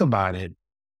you think about it,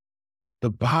 the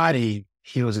body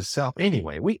heals itself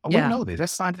anyway. We know this.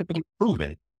 That's scientifically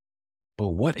proven. But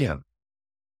what if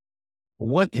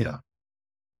what if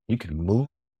you can move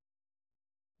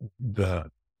the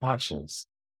conscious,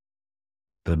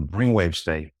 the brainwave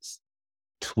states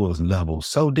to a level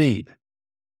so deep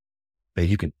that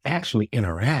you can actually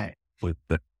interact with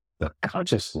the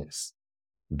consciousness,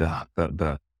 the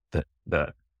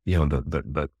the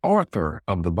author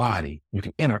of the body. You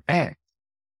can interact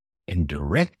and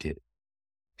direct it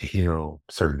to heal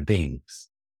certain things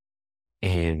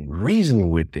and reason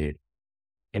with it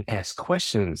and ask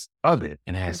questions of it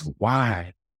and ask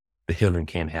why the healing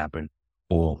can't happen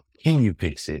or can you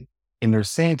fix it? And they're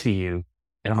saying to you,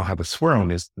 and I don't have to swear on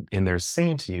this, and they're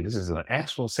saying to you, this is an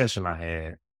actual session I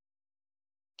had,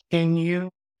 can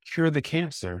you cure the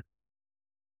cancer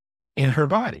in her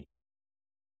body?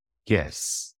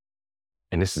 Yes.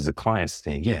 And this is a client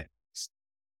saying, yes.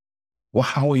 Well,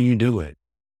 how will you do it?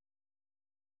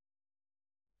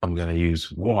 I'm going to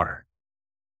use water.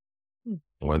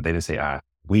 Well, they didn't say,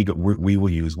 we will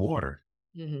use water.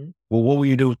 Mm-hmm. Well, what will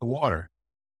you do with the water?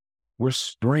 We're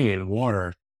spraying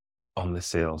water on the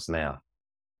cells now.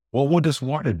 Well, what does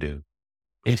water do?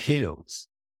 It heals.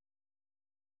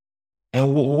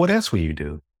 And what else will you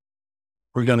do?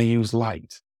 We're going to use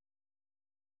light.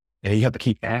 And you have to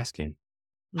keep asking,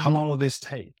 how long will this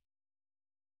take?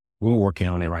 We're working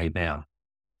on it right now.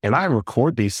 And I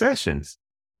record these sessions.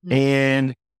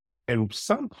 And at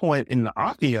some point in the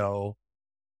audio,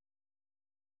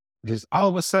 just all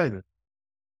of a sudden,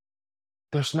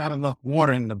 there's not enough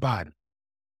water in the body.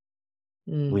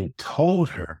 We told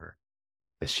her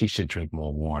that she should drink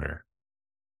more water.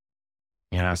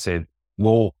 And I said,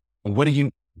 well,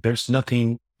 there's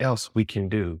nothing else we can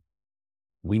do.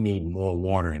 We need more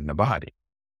water in the body.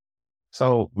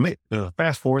 So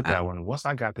fast forward that one. Once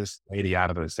I got this lady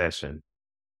out of the session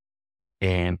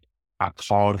and I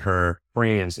called her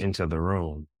friends into the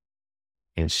room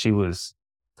and she was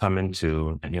coming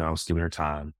to, and I was giving her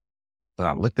time. But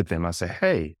I looked at them, I said,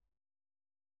 hey,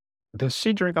 does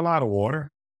she drink a lot of water?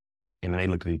 And they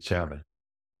looked at each other.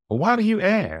 Well, why do you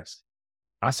ask?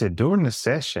 I said, during the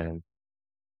session,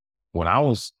 when I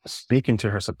was speaking to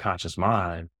her subconscious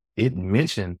mind, it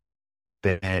mentioned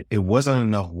that it wasn't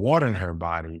enough water in her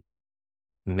body.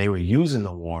 And they were using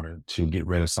the water to get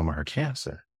rid of some of her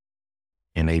cancer.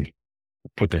 And they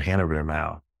put their hand over their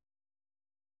mouth.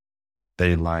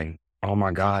 They like, oh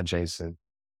my God, Jason,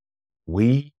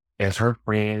 we, as her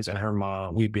friends and her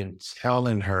mom, we've been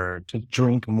telling her to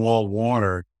drink more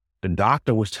water. The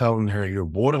doctor was telling her, you're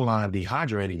borderline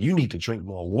dehydrated. You need to drink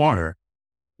more water.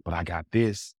 But I got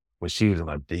this when she was in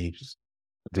a deep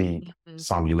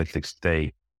somnolenthic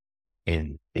state.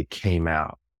 And it came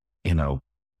out in a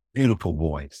beautiful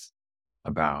voice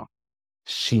about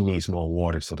she needs more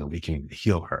water so that we can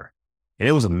heal her. And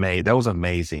it was amazing. That was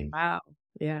amazing. Wow.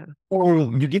 Yeah. Or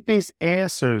you get these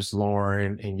answers,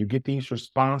 Lauren, and you get these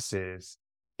responses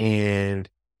and,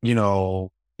 the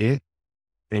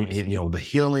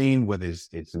healing, whether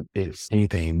it's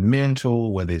anything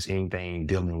mental, whether it's anything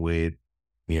dealing with,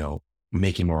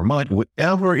 making more money,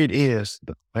 whatever it is,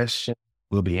 the question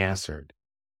will be answered.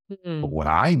 But what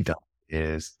I've done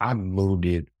is I moved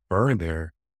it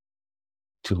further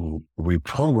to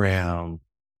reprogram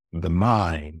the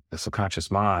mind, the subconscious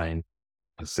mind,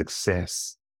 for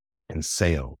success in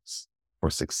sales, for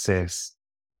success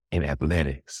in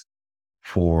athletics,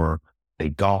 for a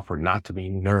golfer not to be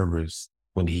nervous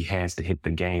when he has to hit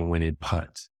the game-winning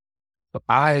putt. So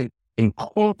I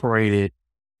incorporated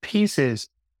pieces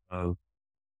of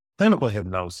clinical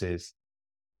hypnosis.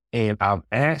 And I've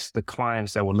asked the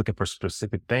clients that were looking for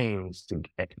specific things to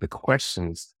get the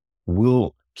questions,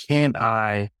 can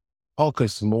I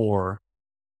focus more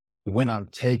when I'm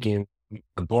taking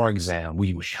the bar exam? Will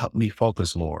you help me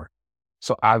focus more?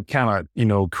 So I've kind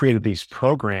of, created these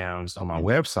programs on my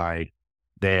website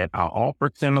that I offer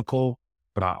clinical,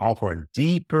 but I offer a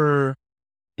deeper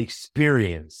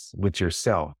experience with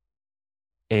yourself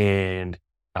and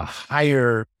a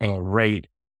higher rate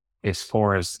as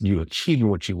far as you achieving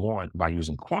what you want by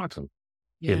using quantum.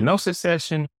 Hypnosis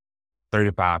session,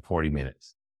 35, 40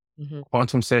 minutes.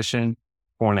 Quantum session,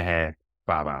 4.5,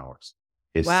 5 hours.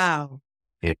 Wow.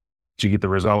 You get the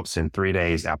results in 3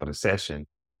 days after the session.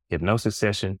 Hypnosis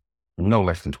session, no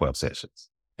less than 12 sessions.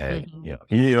 Okay.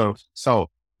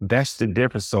 So that's the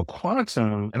difference. So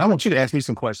quantum, and I want you to ask me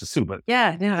some questions too, but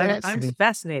I'm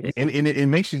fascinated. And it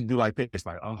makes you do like this. It's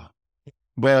like,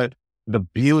 but the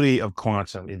beauty of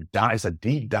quantum, it's a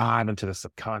deep dive into the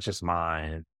subconscious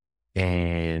mind,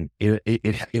 and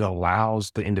it allows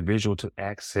the individual to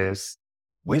access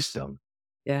wisdom.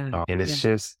 Yeah. And it's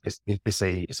just,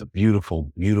 it's a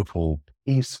beautiful, beautiful,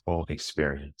 peaceful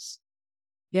experience.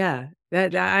 Yeah.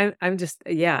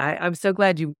 I'm so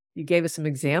glad you you gave us some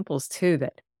examples too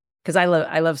because I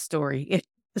love story.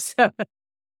 So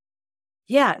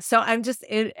yeah, so I'm just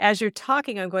as you're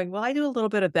talking, I'm going, well, I do a little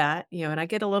bit of that, and I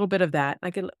get a little bit of that.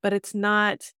 But it's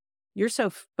not. You're so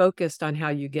focused on how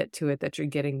you get to it that you're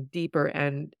getting deeper,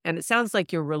 and it sounds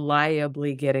like you're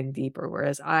reliably getting deeper,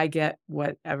 whereas I get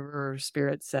whatever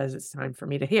spirit says it's time for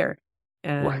me to hear,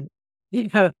 Right. and you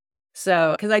know,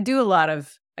 so because I do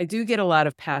get a lot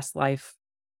of past life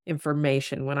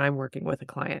information when I'm working with a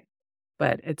client,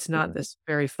 but it's not this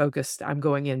very focused. I'm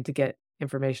going in to get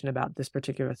information about this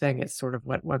particular thing. It's sort of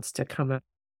what wants to come up.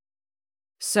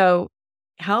 So,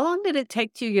 how long did it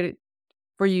take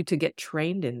for you to get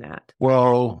trained in that?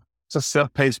 Well, it's a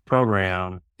self-paced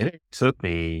program. It took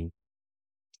me,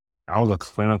 I was a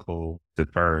clinical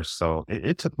at first. So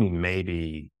it took me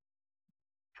maybe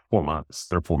 4 months,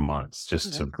 3 or 4 months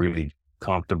just Okay. to really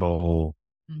comfortable,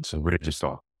 Mm. to really just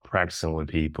start practicing with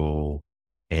people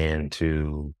and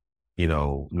to,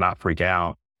 not freak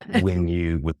out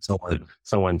when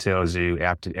someone tells you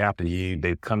after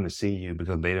they come to see you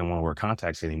because they didn't want to wear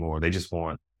contacts anymore. They just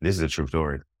want, this is a true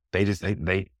story.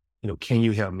 They can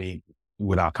you help me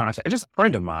without contact? Just a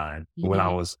friend of mine when I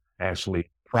Mhm. was actually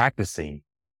practicing,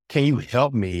 can you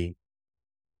help me,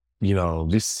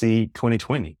 just see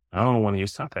 2020? I don't want to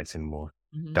use contacts anymore.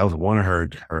 Mhm. That was one of her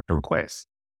requests.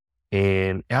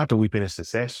 And after we finished the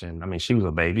session, I mean, she was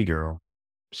a baby girl.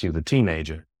 She was a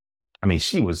teenager. I mean,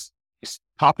 she was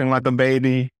talking like a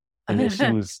baby, and then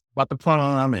she was about to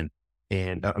prom, and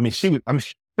I mean,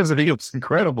 it was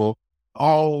incredible.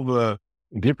 All the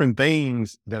different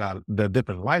things the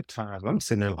different lifetimes. I'm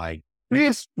sitting there like,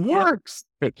 this Yep. works.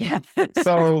 Yeah.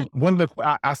 So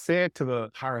I said to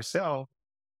the higher self,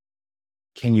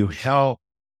 can you help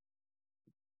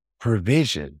her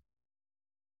vision?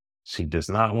 She does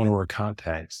not want to wear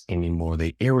contacts anymore.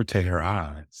 They irritate her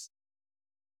eyes.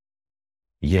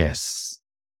 Yes,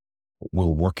 we're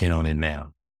working on it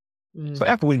now. So Mm.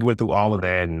 after we went through all of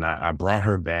that, and I brought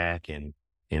her back and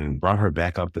brought her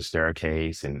back up the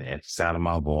staircase, and at the sound of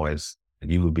my voice,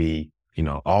 you would be,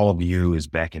 all of you is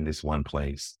back in this one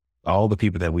place. All the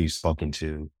people that we've spoken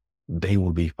to, they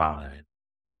will be fine.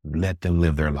 Let them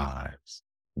live their lives.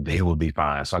 They will be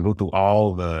fine. So I go through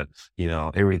all the,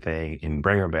 everything and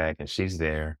bring her back, and she's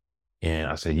there. And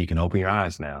I said, you can open your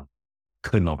eyes now.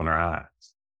 Couldn't open her eyes.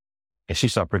 And she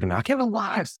started freaking out. I can't open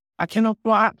my eyes. I can't open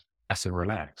my eyes. I said,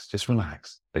 relax, just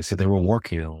relax. They said they were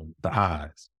working on the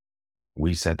eyes.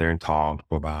 We sat there and talked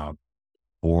for about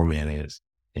 4 minutes,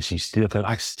 and she still said,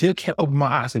 I still can't open my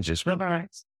eyes. And just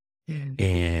relax. Mm.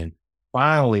 And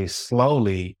finally,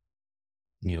 slowly,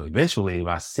 eventually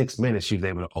about 6 minutes, she was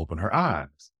able to open her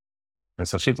eyes. And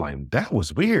so she's like, that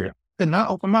was weird. I did not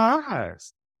open my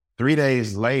eyes. 3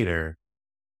 days later,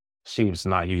 she was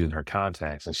not using her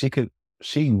contacts, and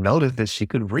she noticed that she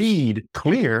could read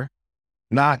clear.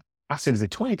 Not, I said, is it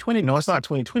 2020? No, it's not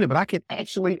 2020, but I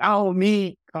don't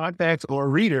need contacts or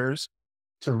readers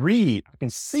to read. I can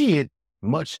see it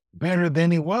much better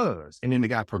than it was. And then it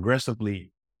got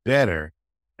progressively better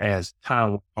as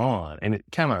time went on. And it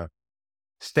kind of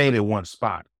stayed at one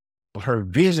spot. But her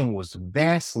vision was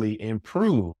vastly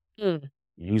improved Mm.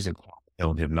 using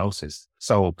quantum hypnosis.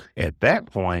 So at that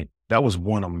point, that was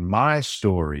one of my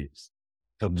stories.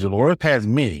 So Dolores has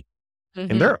many.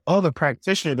 And there Mhm. are other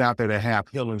practitioners out there that have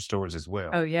healing stories as well.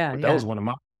 Oh, yeah, But that yeah. was one of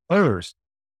my first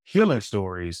healing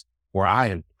stories where I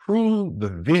improved the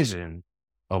vision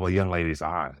of a young lady's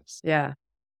eyes. Yeah.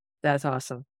 That's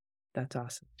awesome. That's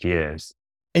awesome. Yes.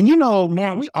 And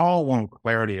man, we all want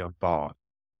clarity of thought,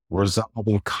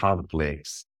 resolving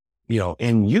conflicts,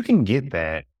 and you can get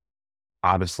that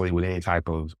obviously with any type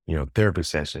of, therapy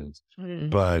sessions,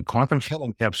 Mm. but quantum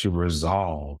healing helps you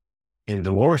resolve. And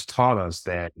Dolores taught us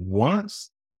that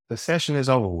once the session is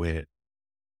over with,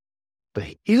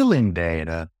 the healing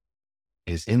data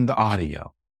is in the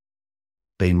audio.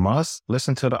 They must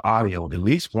listen to the audio at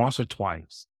least once or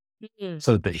twice Mm.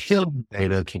 so that the healing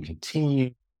data can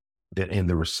continue and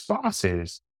the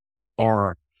responses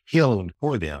are healing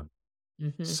for them.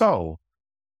 Mhm. So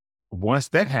once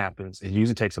that happens, it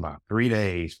usually takes about 3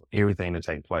 days for everything to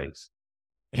take place.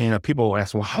 And people will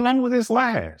ask, well, how long will this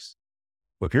last?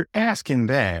 Well, if you're asking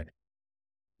that,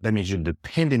 that means you're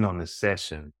depending on the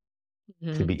session to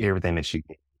Mhm. be everything that you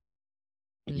can.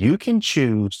 Mm. You can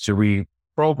choose to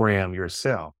reprogram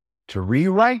yourself, to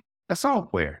rewrite the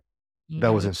software that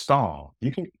was Mhm. installed.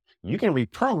 You can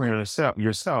reprogram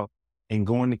yourself and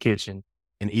go in the kitchen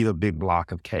and eat a big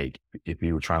block of cake if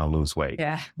you were trying to lose weight,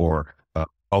 Yeah. or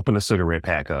open a cigarette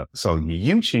pack up. So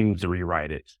you choose to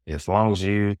rewrite it as long as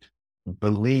you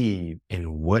believe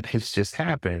in what has just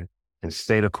happened and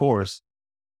stay the course.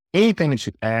 Anything that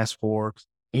you ask for,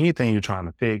 anything you're trying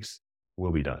to fix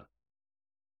will be done.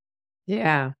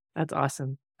 Yeah, that's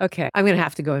awesome. Okay. I'm going to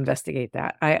have to go investigate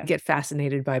that. I get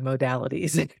fascinated by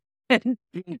modalities. And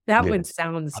that Yeah. one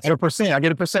sounds. I get a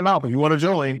percent off. If you want to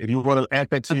join, if you want to add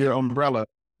that to your umbrella,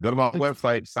 go to my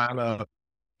website, sign up,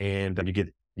 and you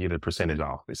get a percentage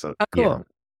off. So, Oh, cool. yeah,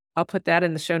 I'll put that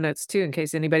in the show notes too, in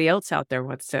case anybody else out there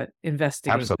wants to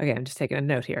investigate. absolutely. Okay, I'm just taking a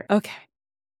note here. Okay.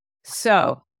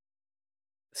 So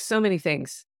many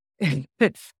things.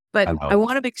 But I I know.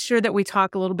 want to make sure that we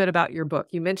talk a little bit about your book.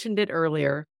 You mentioned it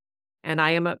earlier, and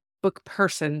I am a book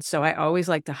person, so I always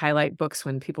like to highlight books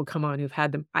when people come on who've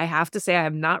had them. I have to say I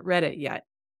have not read it yet,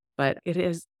 but it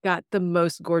has got the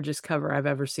most gorgeous cover I've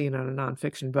ever seen on a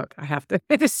nonfiction book. I have to.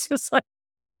 It's just like,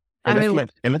 And I mean,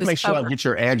 let's this make sure I cover. get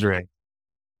your address.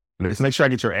 Let's make sure I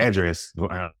get your address,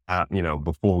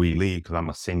 before we leave, because I'm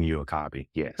gonna send you a copy.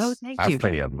 Yes, Oh, thank I have you.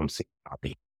 plenty of them. I'm sending a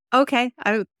copy. Okay,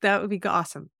 that would be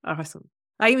awesome. Awesome.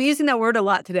 I'm using that word a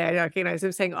lot today. I recognize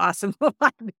I'm saying awesome a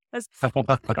lot because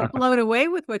I'm blown away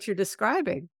with what you're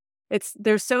describing.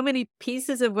 There's so many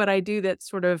pieces of what I do that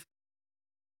sort of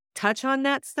touch on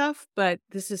that stuff, but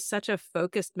this is such a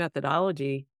focused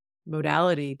modality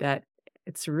that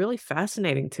it's really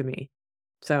fascinating to me.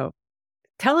 So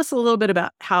tell us a little bit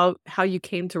about how you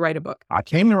came to write a book. I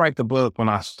came to write the book when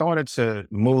I started to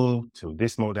move to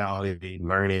this modality,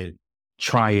 learn it,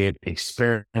 try it,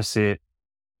 experience it.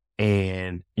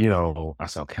 And, I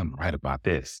said, okay, I'm gonna write about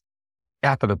this.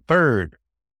 After the third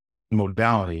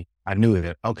modality, I knew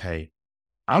that, okay,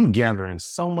 I'm gathering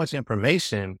so much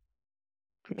information.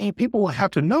 Man, people will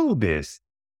have to know this.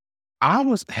 I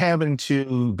was having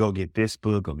to go get this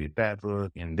book, go get that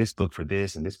book, and this book for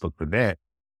this, and this book for that.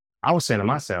 I was saying to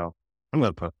myself, I'm going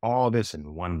to put all this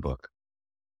in one book.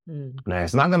 Mm. Now,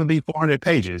 it's not going to be 400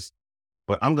 pages,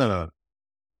 but I'm going to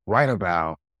write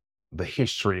about the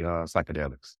history of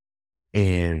psychedelics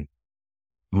and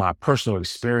my personal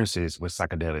experiences with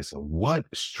psychedelics and what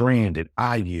strand did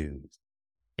I use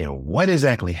and what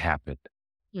exactly happened.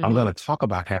 I'm going to talk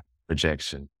about habit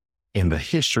projection and the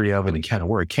history of it and kind of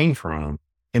where it came from.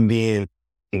 And then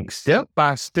step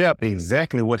by step,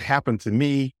 exactly what happened to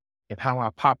me and how I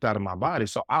popped out of my body.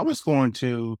 So I was going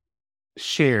to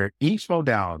share each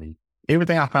modality,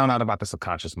 everything I found out about the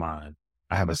subconscious mind.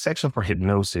 I have a section for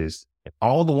hypnosis and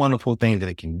all the wonderful things that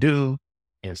it can do.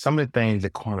 And some of the things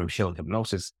that quantum healing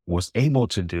hypnosis was able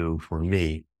to do for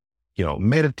me,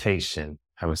 meditation,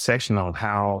 I have a section on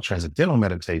how transcendental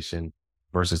meditation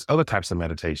versus other types of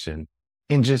meditation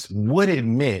and just what it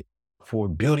meant for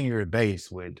building your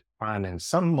base with finding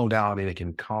some modality that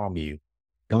can calm you.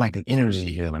 And like the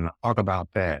energy healing, I talk about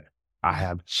that. I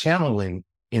have channeling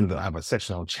I have a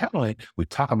section on channeling. We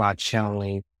talk about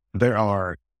channeling. There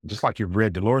are, just like you've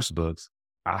read Dolores' books,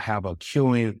 I have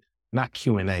not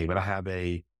Q&A, but I have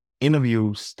a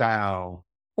interview style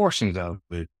portions of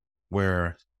it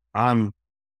where I'm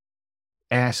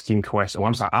asking questions. Well,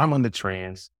 I'm sorry, I'm on the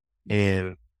trance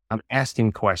and I'm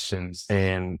asking questions.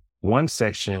 And one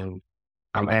section,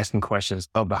 I'm asking questions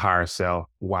of the higher self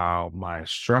while my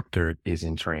instructor is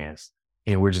in trance.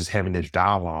 And we're just having this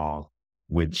dialogue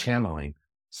with channeling.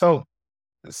 So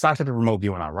scientific remote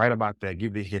viewing, I write about that,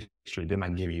 give the history, then I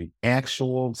give you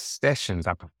actual sessions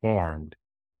I performed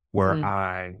where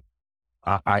I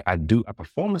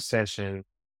perform a session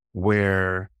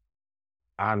where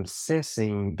I'm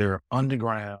sensing their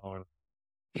underground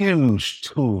huge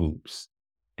tubes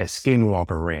at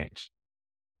Skinwalker Ranch.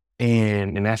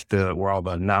 And that's where all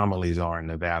the anomalies are in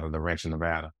Nevada, the ranch in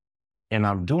Nevada. And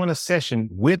I'm doing a session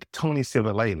with Tony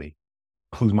Civilale,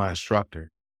 who's my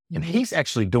instructor. And he's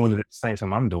actually doing it at the same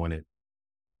time I'm doing it.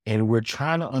 And we're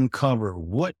trying to uncover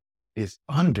what is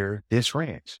under this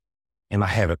ranch. And I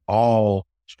have it all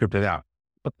scripted out.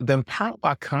 But the power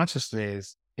of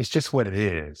consciousness is just what it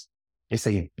is. It's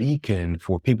a beacon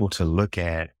for people to look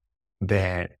at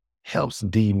that helps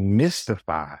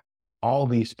demystify all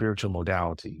these spiritual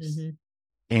modalities.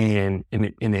 And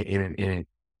it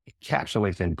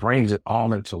encapsulates and brings it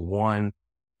all into one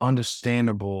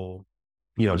understandable,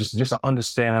 just an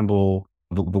understandable,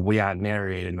 the way I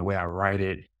narrate it and the way I write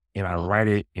it. And I write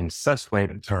it in such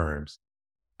layman terms.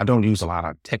 I don't use a lot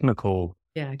of technical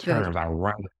terms. I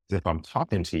write as if I'm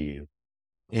talking to you.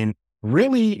 And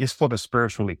really it's for the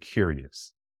spiritually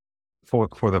curious, for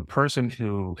the person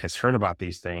who has heard about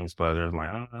these things, but they're like,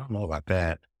 I don't know about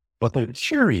that. But they're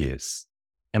curious.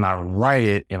 And I write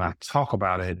it and I talk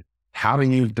about it, how to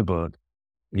use the book,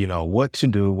 what to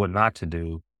do, what not to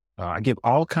do. I give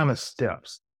all kind of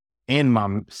steps. In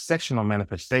my section on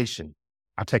manifestation,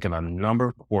 I've taken a number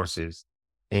of courses,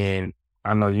 and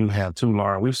I know you have too,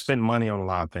 Lauren. We've spent money on a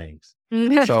lot of things.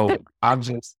 So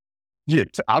Yeah,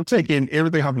 I'm taking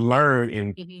everything I've learned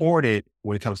and Mhm. poured it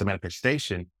when it comes to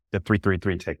manifestation, the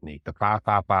 333 technique, the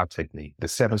 555 technique, the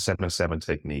 777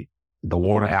 technique, the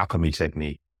water alchemy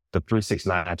technique, the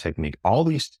 369 technique, all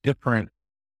these different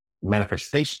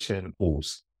manifestation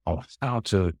tools on how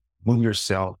to move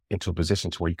yourself into a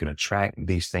position to where you can attract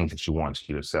these things that you want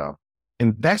to yourself.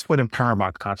 And that's what empowered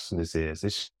by consciousness is.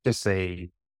 It's just,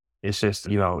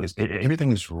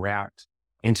 everything is wrapped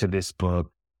into this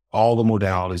book, all the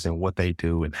modalities and what they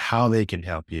do and how they can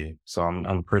help you. So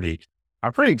I'm pretty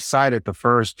excited. The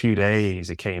first few days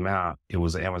it came out, it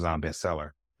was an Amazon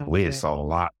bestseller. We had Okay. sold a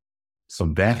lot. So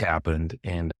that happened.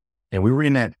 And we were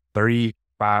in that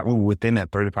 35, we were within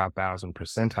that 35,000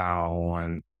 percentile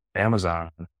on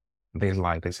Amazon. Things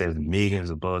like they said millions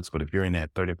of books, but if you're in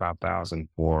that 35,000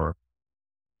 for,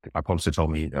 my publisher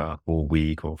told me for a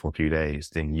week or for a few days,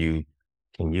 then you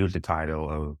can use the title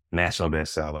of national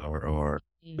bestseller or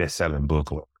Mm. best-selling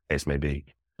book, or case may be.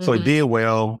 So it Mhm. did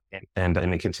well, and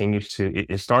it continues to.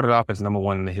 It started off as number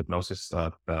one in the hypnosis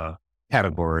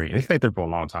category, and it's stayed there for a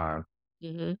long time.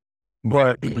 Mhm.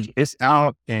 But it's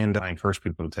out, and I encourage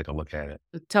people to take a look at it.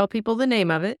 Tell people the name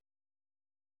of it.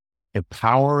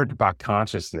 Empowered by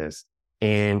Consciousness.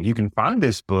 And you can find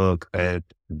this book at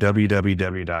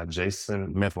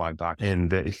www.jasonmedlock.com.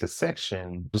 And it's the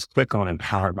section, just click on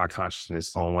Empowered by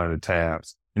Consciousness on one of the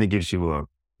tabs. And it gives you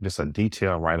just a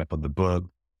detailed write-up of the book.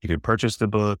 You can purchase the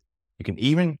book. You can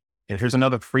even, and here's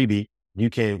another freebie. You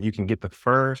can get the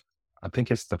first, I think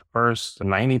it's the first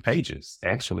 90 pages,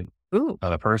 actually. Ooh.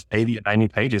 The first 80 or 90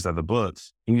 pages of the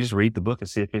books. You can just read the book and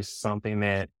see if it's something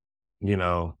that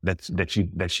that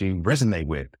you resonate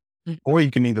with. Mm. Or you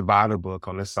can either buy the book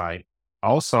on the site.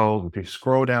 Also, if you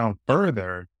scroll down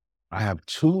further, I have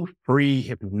 2 free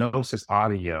hypnosis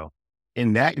audio,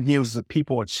 and that gives the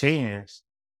people a chance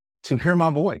to hear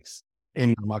my voice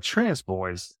and my trance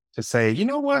voice to say, you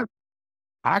know what,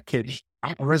 I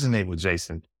resonate with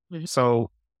Jason. Mhm. So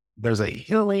there's a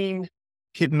healing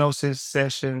hypnosis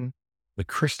session. The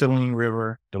crystalline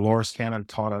river, Dolores Cannon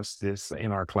taught us this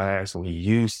in our class, and we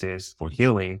use this for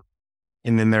healing.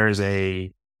 And then there's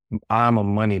I'm a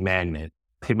money magnet.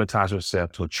 Hypnotize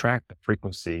yourself to attract the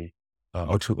frequency,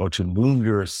 or to move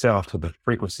yourself to the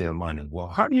frequency of money. Well,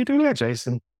 how do you do that,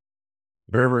 Jason?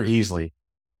 Very, very easily.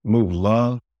 Move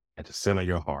love at the center of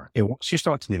your heart. And once you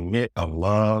start to emit a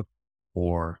love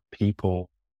for people,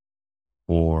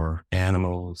 for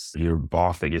animals, your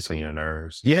boss that gets on your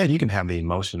nerves. Yeah, you can have the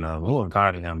emotion of, oh, I'm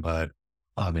tired of him, but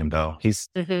I love him though.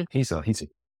 Mhm.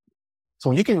 So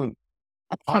when you can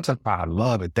quantify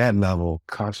love at that level,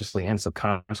 consciously and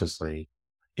subconsciously,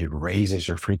 it raises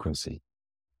your frequency.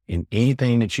 In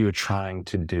anything that you're trying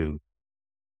to do,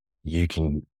 you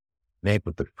can connect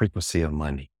with the frequency of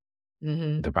money,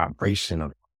 Mhm. the vibration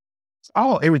of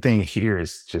everything here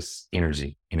is just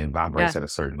energy, and it vibrates Yeah. at a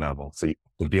certain level. So you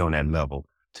can be on that level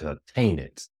to attain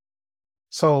it.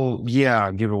 So yeah,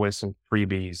 I give away some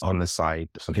freebies on the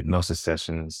site, some hypnosis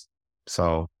sessions.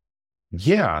 So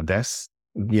yeah, that's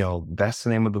the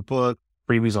name of the book.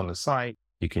 Freebies on the site.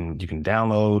 You can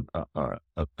download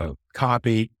a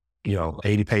copy,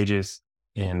 80 pages,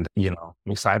 and I'm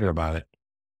excited about it.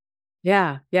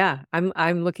 Yeah, yeah.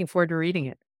 I'm looking forward to reading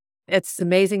it. It's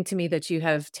amazing to me that you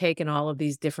have taken all of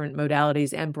these different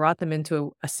modalities and brought them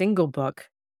into a single book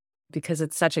because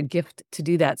it's such a gift to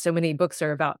do that. So many books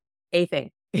are about a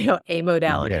thing, a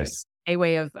modality, Yes. a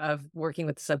way of working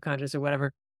with the subconscious or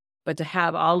whatever. But to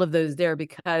have all of those there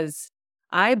because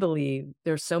I believe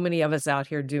there's so many of us out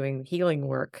here doing healing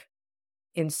work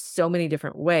in so many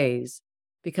different ways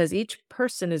because each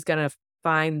person is going to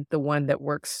find the one that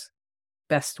works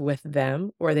best with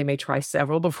them, or they may try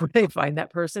several before they find that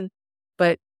person.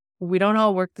 But we don't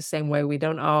all work the same way. We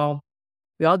all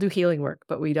do healing work,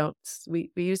 but we don't, we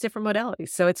use different modalities.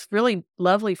 So it's really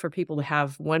lovely for people to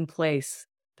have one place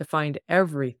to find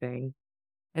everything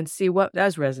and see what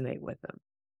does resonate with them.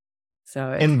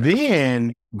 So it's, And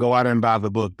then go out and buy the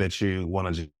book that you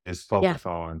want to just yeah, focus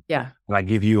on. yeah. And I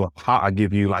give you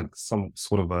like some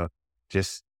sort of a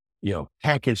just,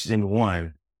 packaged in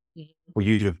one Mhm. for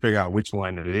you to figure out which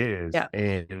one it is. Yeah.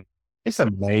 And it's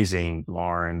amazing,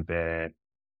 Lauren, that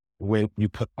when you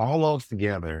put all those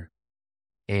together,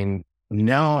 and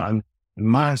now I'm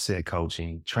mindset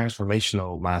coaching,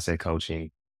 transformational mindset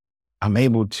coaching, I'm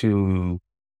able to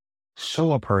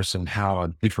show a person how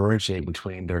to differentiate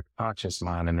between their conscious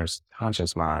mind and their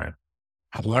subconscious mind.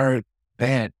 I learned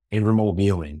that in remote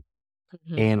viewing,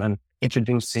 Mhm. and I'm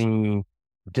introducing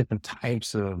different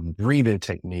types of breathing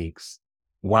techniques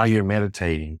while you're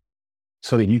meditating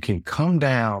so that you can come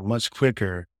down much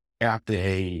quicker after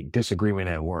a disagreement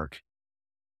at work,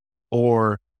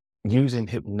 or using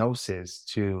hypnosis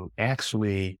to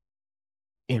actually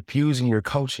infusing your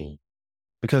coaching.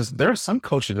 Because there are some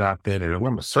coaches out there that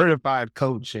I'm a certified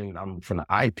coach and I'm from the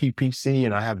IPPC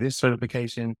and I have this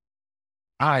certification.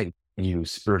 I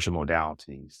use spiritual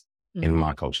modalities in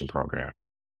my coaching program.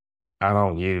 I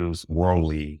don't use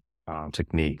worldly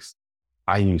techniques.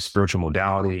 I use spiritual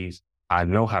modalities. I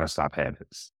know how to stop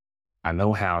habits. I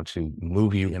know how to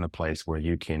move you in a place where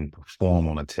you can perform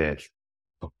on a test,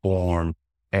 perform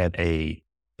if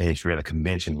you're at a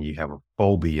convention and you have a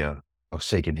phobia of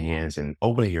shaking hands and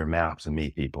opening your mouth to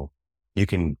meet people. You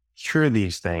can cure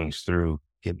these things through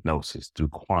hypnosis, through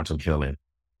quantum healing.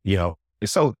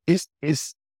 So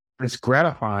it's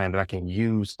gratifying that I can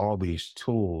use all these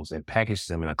tools and package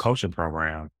them in a coaching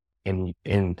program and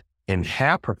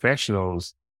have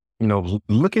professionals,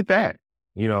 look at that.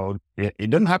 It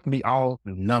doesn't have to be all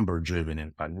number driven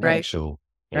and financial.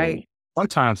 Right.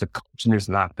 Sometimes the coaching is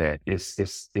not that.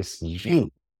 It's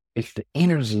you. It's the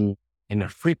energy and the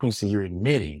frequency you're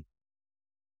emitting.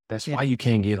 That's why you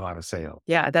can't get a lot of sales.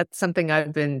 Yeah, that's something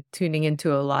I've been tuning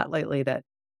into a lot lately, that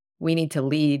we need to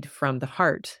lead from the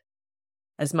heart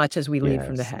as much as we lead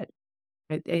from the head.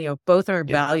 Both are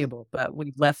valuable, but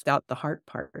we've left out the heart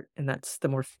part, and that's the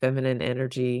more feminine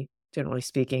energy, generally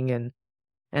speaking.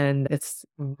 And it's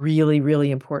really,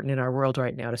 really important in our world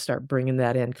right now to start bringing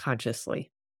that in consciously.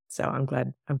 So I'm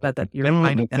glad that you're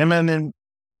finding that.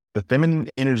 The feminine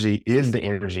energy is the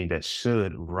energy that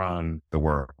should run the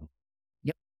world.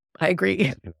 Yep, I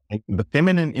agree. The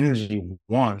feminine energy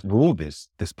once ruled this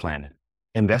planet.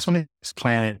 And that's when this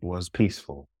planet was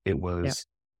peaceful. It was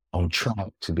on track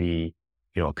to be,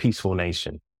 a peaceful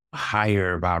nation, a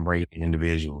higher vibrating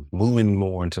individual, moving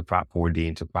more into 4D,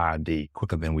 into 5D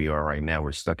quicker than we are right now.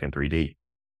 We're stuck in 3D.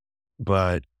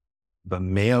 But the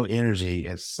male energy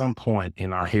at some point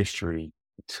in our history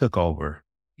took over.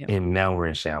 And now we're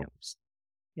in shambles.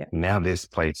 Now this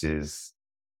place is,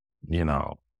 we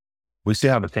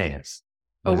still have a chance.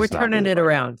 Oh, we're turning it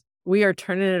around. We are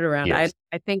turning it around. Yes.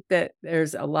 I think that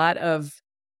there's a lot of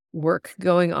work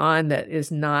going on that is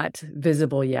not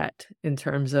visible yet in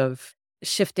terms of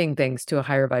shifting things to a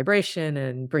higher vibration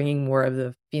and bringing more of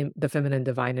the feminine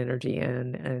divine energy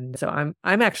in. And so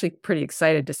I'm actually pretty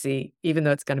excited to see, even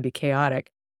though it's going to be chaotic,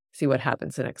 see what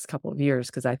happens the next couple of years,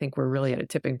 because I think we're really at a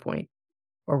tipping point.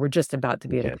 Or we're just about to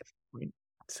be at a tipping point.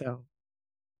 So,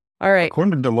 all right.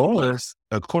 According to Dolores,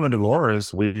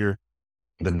 we're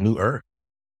the new Earth.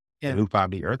 The new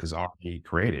 5D Earth is already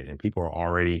created, and people are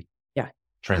already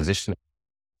transitioning.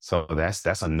 So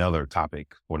that's another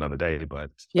topic for another day.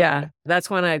 But that's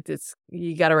when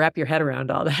you got to wrap your head around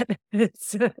all that.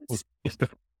 It's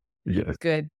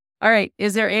good. All right.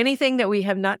 Is there anything that we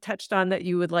have not touched on that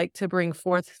you would like to bring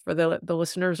forth for the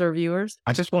listeners or viewers?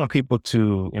 I just want people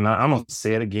to, and I'm going to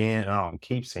say it again, and I'll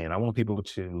keep saying, I want people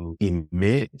to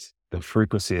emit the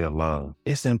frequency of love.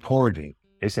 It's important.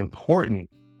 It's important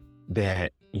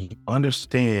that you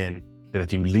understand that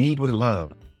if you lead with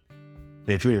love,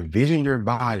 that if you envision your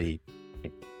body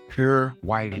in pure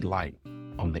white light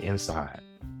on the inside,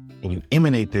 and you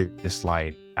emanate this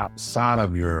light outside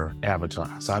of your avatar,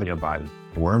 outside of your body,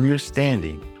 wherever you're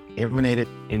standing, emanate it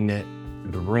in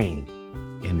the ring,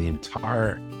 and the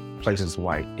entire place is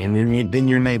white, and then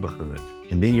your neighborhood,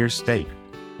 and then your state,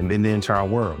 and then the entire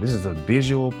world. This is a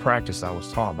visual practice I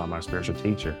was taught by my spiritual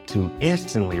teacher to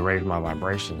instantly raise my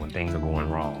vibration when things are going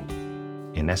wrong.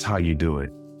 And that's how you do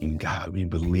it. You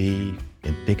believe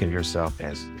and think of yourself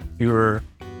as pure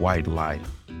white light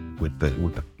with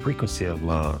the frequency of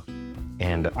love.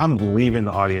 And I'm leaving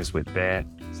the audience with that,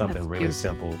 something really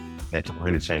simple that can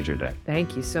really change your day.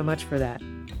 Thank you so much for that.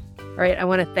 All right. I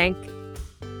want to thank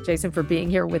Jason for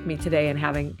being here with me today and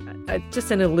having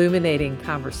just an illuminating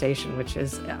conversation, which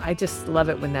is, I just love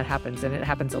it when that happens. And it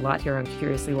happens a lot here on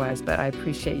Curiously Wise, but I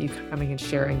appreciate you coming and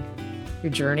sharing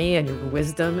your journey and your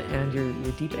wisdom and your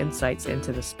deep insights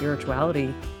into the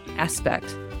spirituality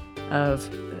aspect of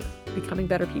becoming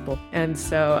better people. And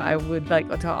so I would like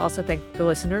to also thank the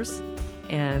listeners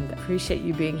and appreciate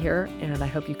you being here. And I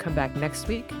hope you come back next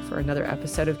week for another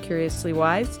episode of Curiously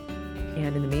Wise.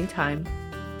 And in the meantime,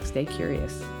 stay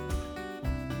curious.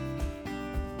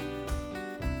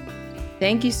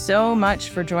 Thank you so much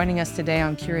for joining us today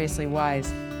on Curiously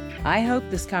Wise. I hope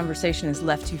this conversation has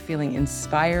left you feeling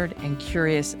inspired and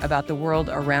curious about the world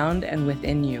around and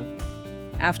within you.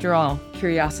 After all,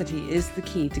 curiosity is the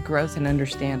key to growth and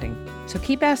understanding. So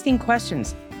keep asking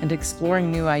questions and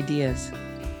exploring new ideas.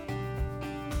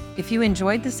 If you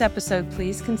enjoyed this episode,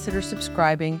 please consider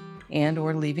subscribing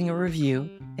and/or leaving a review.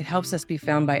 It helps us be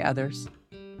found by others.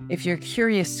 If you're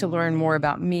curious to learn more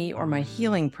about me or my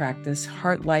healing practice,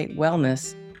 Heart Light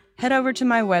Wellness, head over to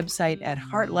my website at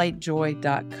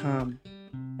heartlightjoy.com.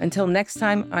 Until next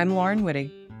time, I'm Lauren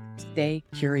Wittig. Stay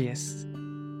curious.